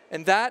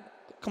 And that,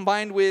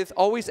 combined with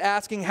always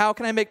asking, how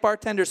can I make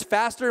bartenders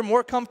faster,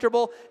 more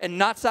comfortable, and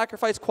not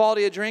sacrifice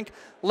quality of drink,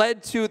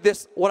 led to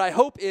this, what I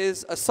hope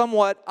is a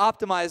somewhat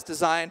optimized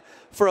design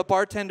for a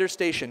bartender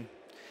station.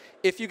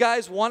 If you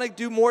guys want to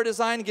do more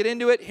design, get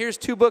into it, here's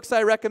 2 books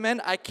I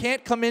recommend. I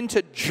can't come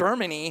into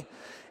Germany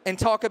and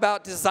talk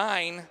about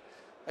design,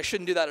 I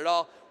shouldn't do that at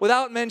all,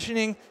 without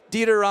mentioning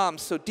Dieter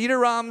Rams. So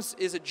Dieter Rams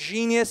is a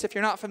genius. If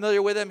you're not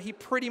familiar with him, he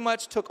pretty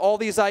much took all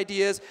these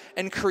ideas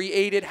and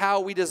created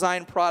how we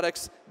design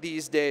products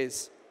these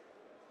days.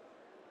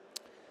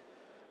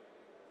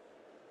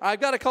 I've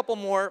got a couple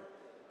more.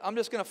 I'm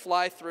just going to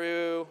fly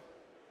through.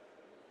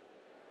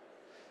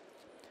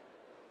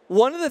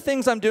 One of the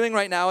things I'm doing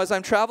right now is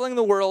I'm traveling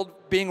the world,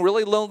 being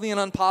really lonely and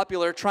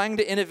unpopular, trying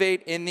to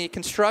innovate in the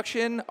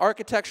construction,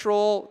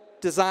 architectural,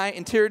 design,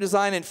 interior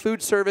design, and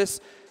food service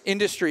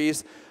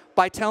industries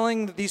by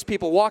telling these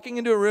people, walking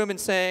into a room and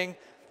saying,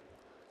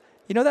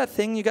 you know that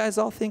thing you guys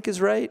all think is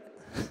right?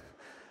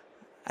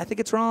 I think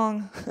it's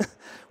wrong.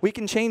 We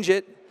can change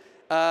it.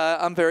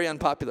 I'm very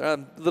unpopular.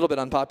 I'm a little bit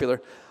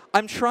unpopular.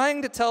 I'm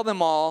trying to tell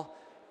them all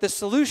the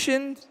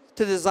solution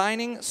to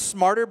designing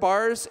smarter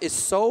bars is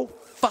so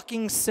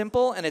fucking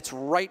simple, and it's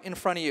right in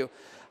front of you.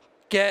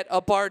 Get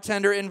a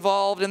bartender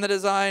involved in the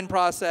design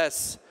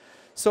process.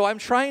 So I'm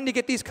trying to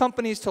get these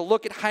companies to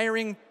look at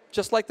hiring,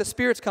 just like the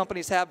spirits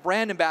companies have,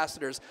 brand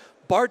ambassadors,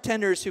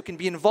 bartenders who can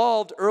be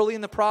involved early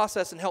in the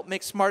process and help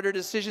make smarter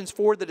decisions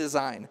for the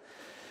design.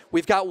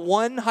 We've got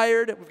one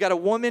hired. We've got a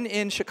woman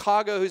in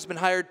Chicago who's been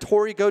hired,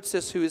 Tori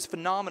Goetsis, who is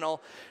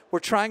phenomenal. We're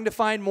trying to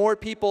find more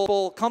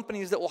people,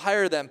 companies that will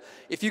hire them.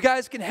 If you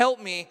guys can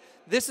help me,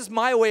 this is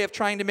my way of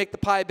trying to make the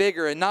pie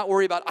bigger and not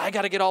worry about, I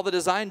got to get all the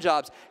design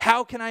jobs.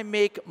 How can I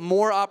make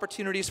more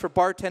opportunities for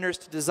bartenders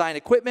to design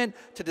equipment,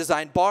 to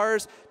design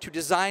bars, to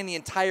design the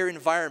entire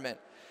environment?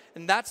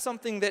 And that's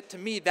something that, to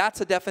me,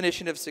 that's a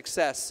definition of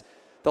success.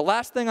 The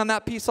last thing on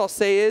that piece I'll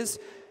say is,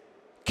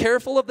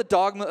 careful of the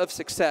dogma of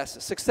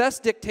success. Success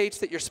dictates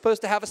that you're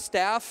supposed to have a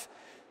staff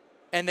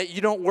and that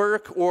you don't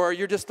work, or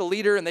you're just the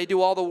leader and they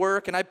do all the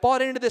work. And I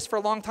bought into this for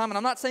a long time, and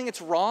I'm not saying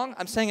it's wrong.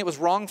 I'm saying it was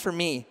wrong for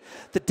me.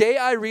 The day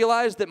I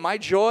realized that my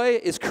joy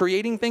is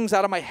creating things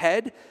out of my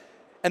head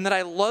and that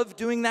I love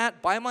doing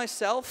that by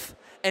myself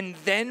and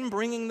then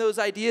bringing those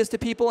ideas to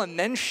people and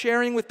then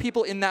sharing with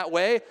people in that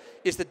way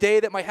is the day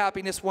that my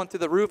happiness went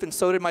through the roof, and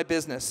so did my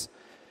business.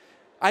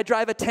 I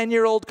drive a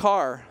 10-year-old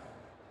car.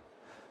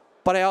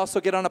 But I also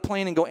get on a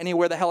plane and go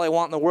anywhere the hell I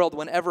want in the world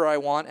whenever I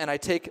want, and I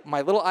take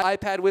my little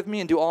iPad with me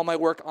and do all my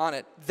work on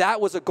it. That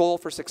was a goal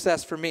for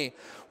success for me.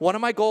 One of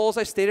my goals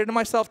I stated to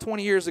myself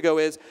 20 years ago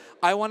is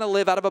I want to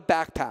live out of a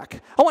backpack.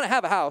 I want to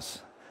have a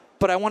house,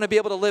 but I want to be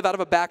able to live out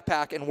of a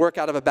backpack and work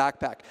out of a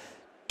backpack.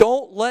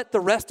 Don't let the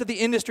rest of the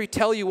industry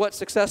tell you what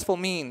successful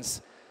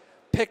means.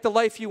 Pick the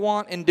life you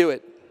want and do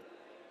it.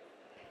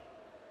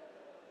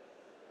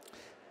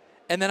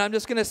 And then I'm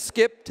just going to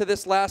skip to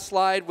this last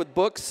slide with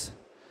books.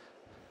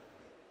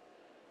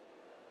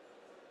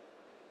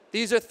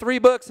 These are 3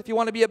 books if you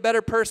want to be a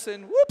better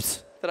person.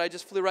 Whoops, that I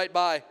just flew right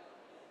by.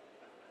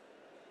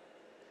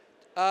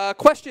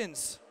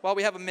 Questions while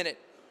we have a minute.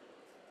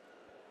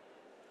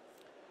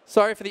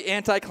 Sorry for the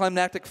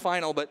anticlimactic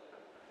final, but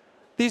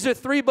these are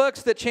 3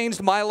 books that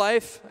changed my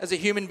life as a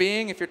human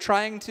being. If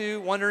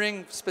you're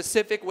wondering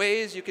specific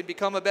ways you can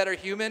become a better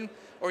human,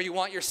 or you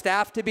want your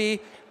staff to be,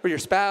 or your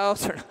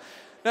spouse, or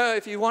no,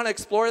 if you want to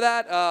explore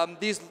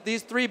that,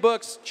 these 3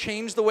 books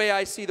changed the way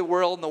I see the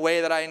world and the way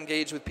that I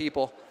engage with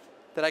people,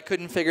 that I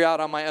couldn't figure out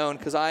on my own,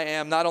 because I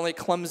am not only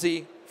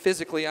clumsy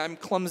physically, I'm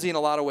clumsy in a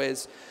lot of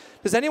ways.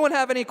 Does anyone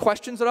have any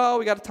questions at all?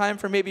 We got time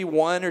for maybe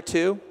 1 or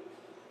 2.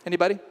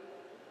 Anybody? You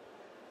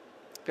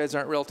guys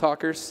aren't real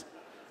talkers.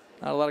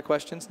 Not a lot of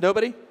questions.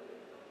 Nobody?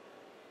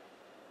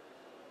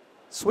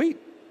 Sweet.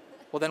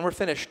 Well, then we're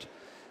finished.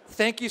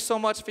 Thank you so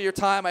much for your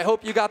time. I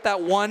hope you got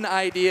that one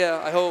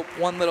idea. I hope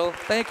one little,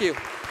 thank you.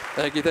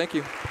 Thank you, thank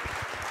you.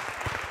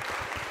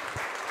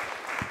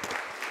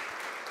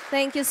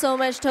 Thank you so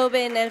much,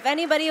 Tobin. And if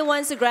anybody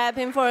wants to grab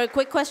him for a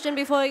quick question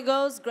before he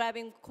goes, grab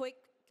him quick.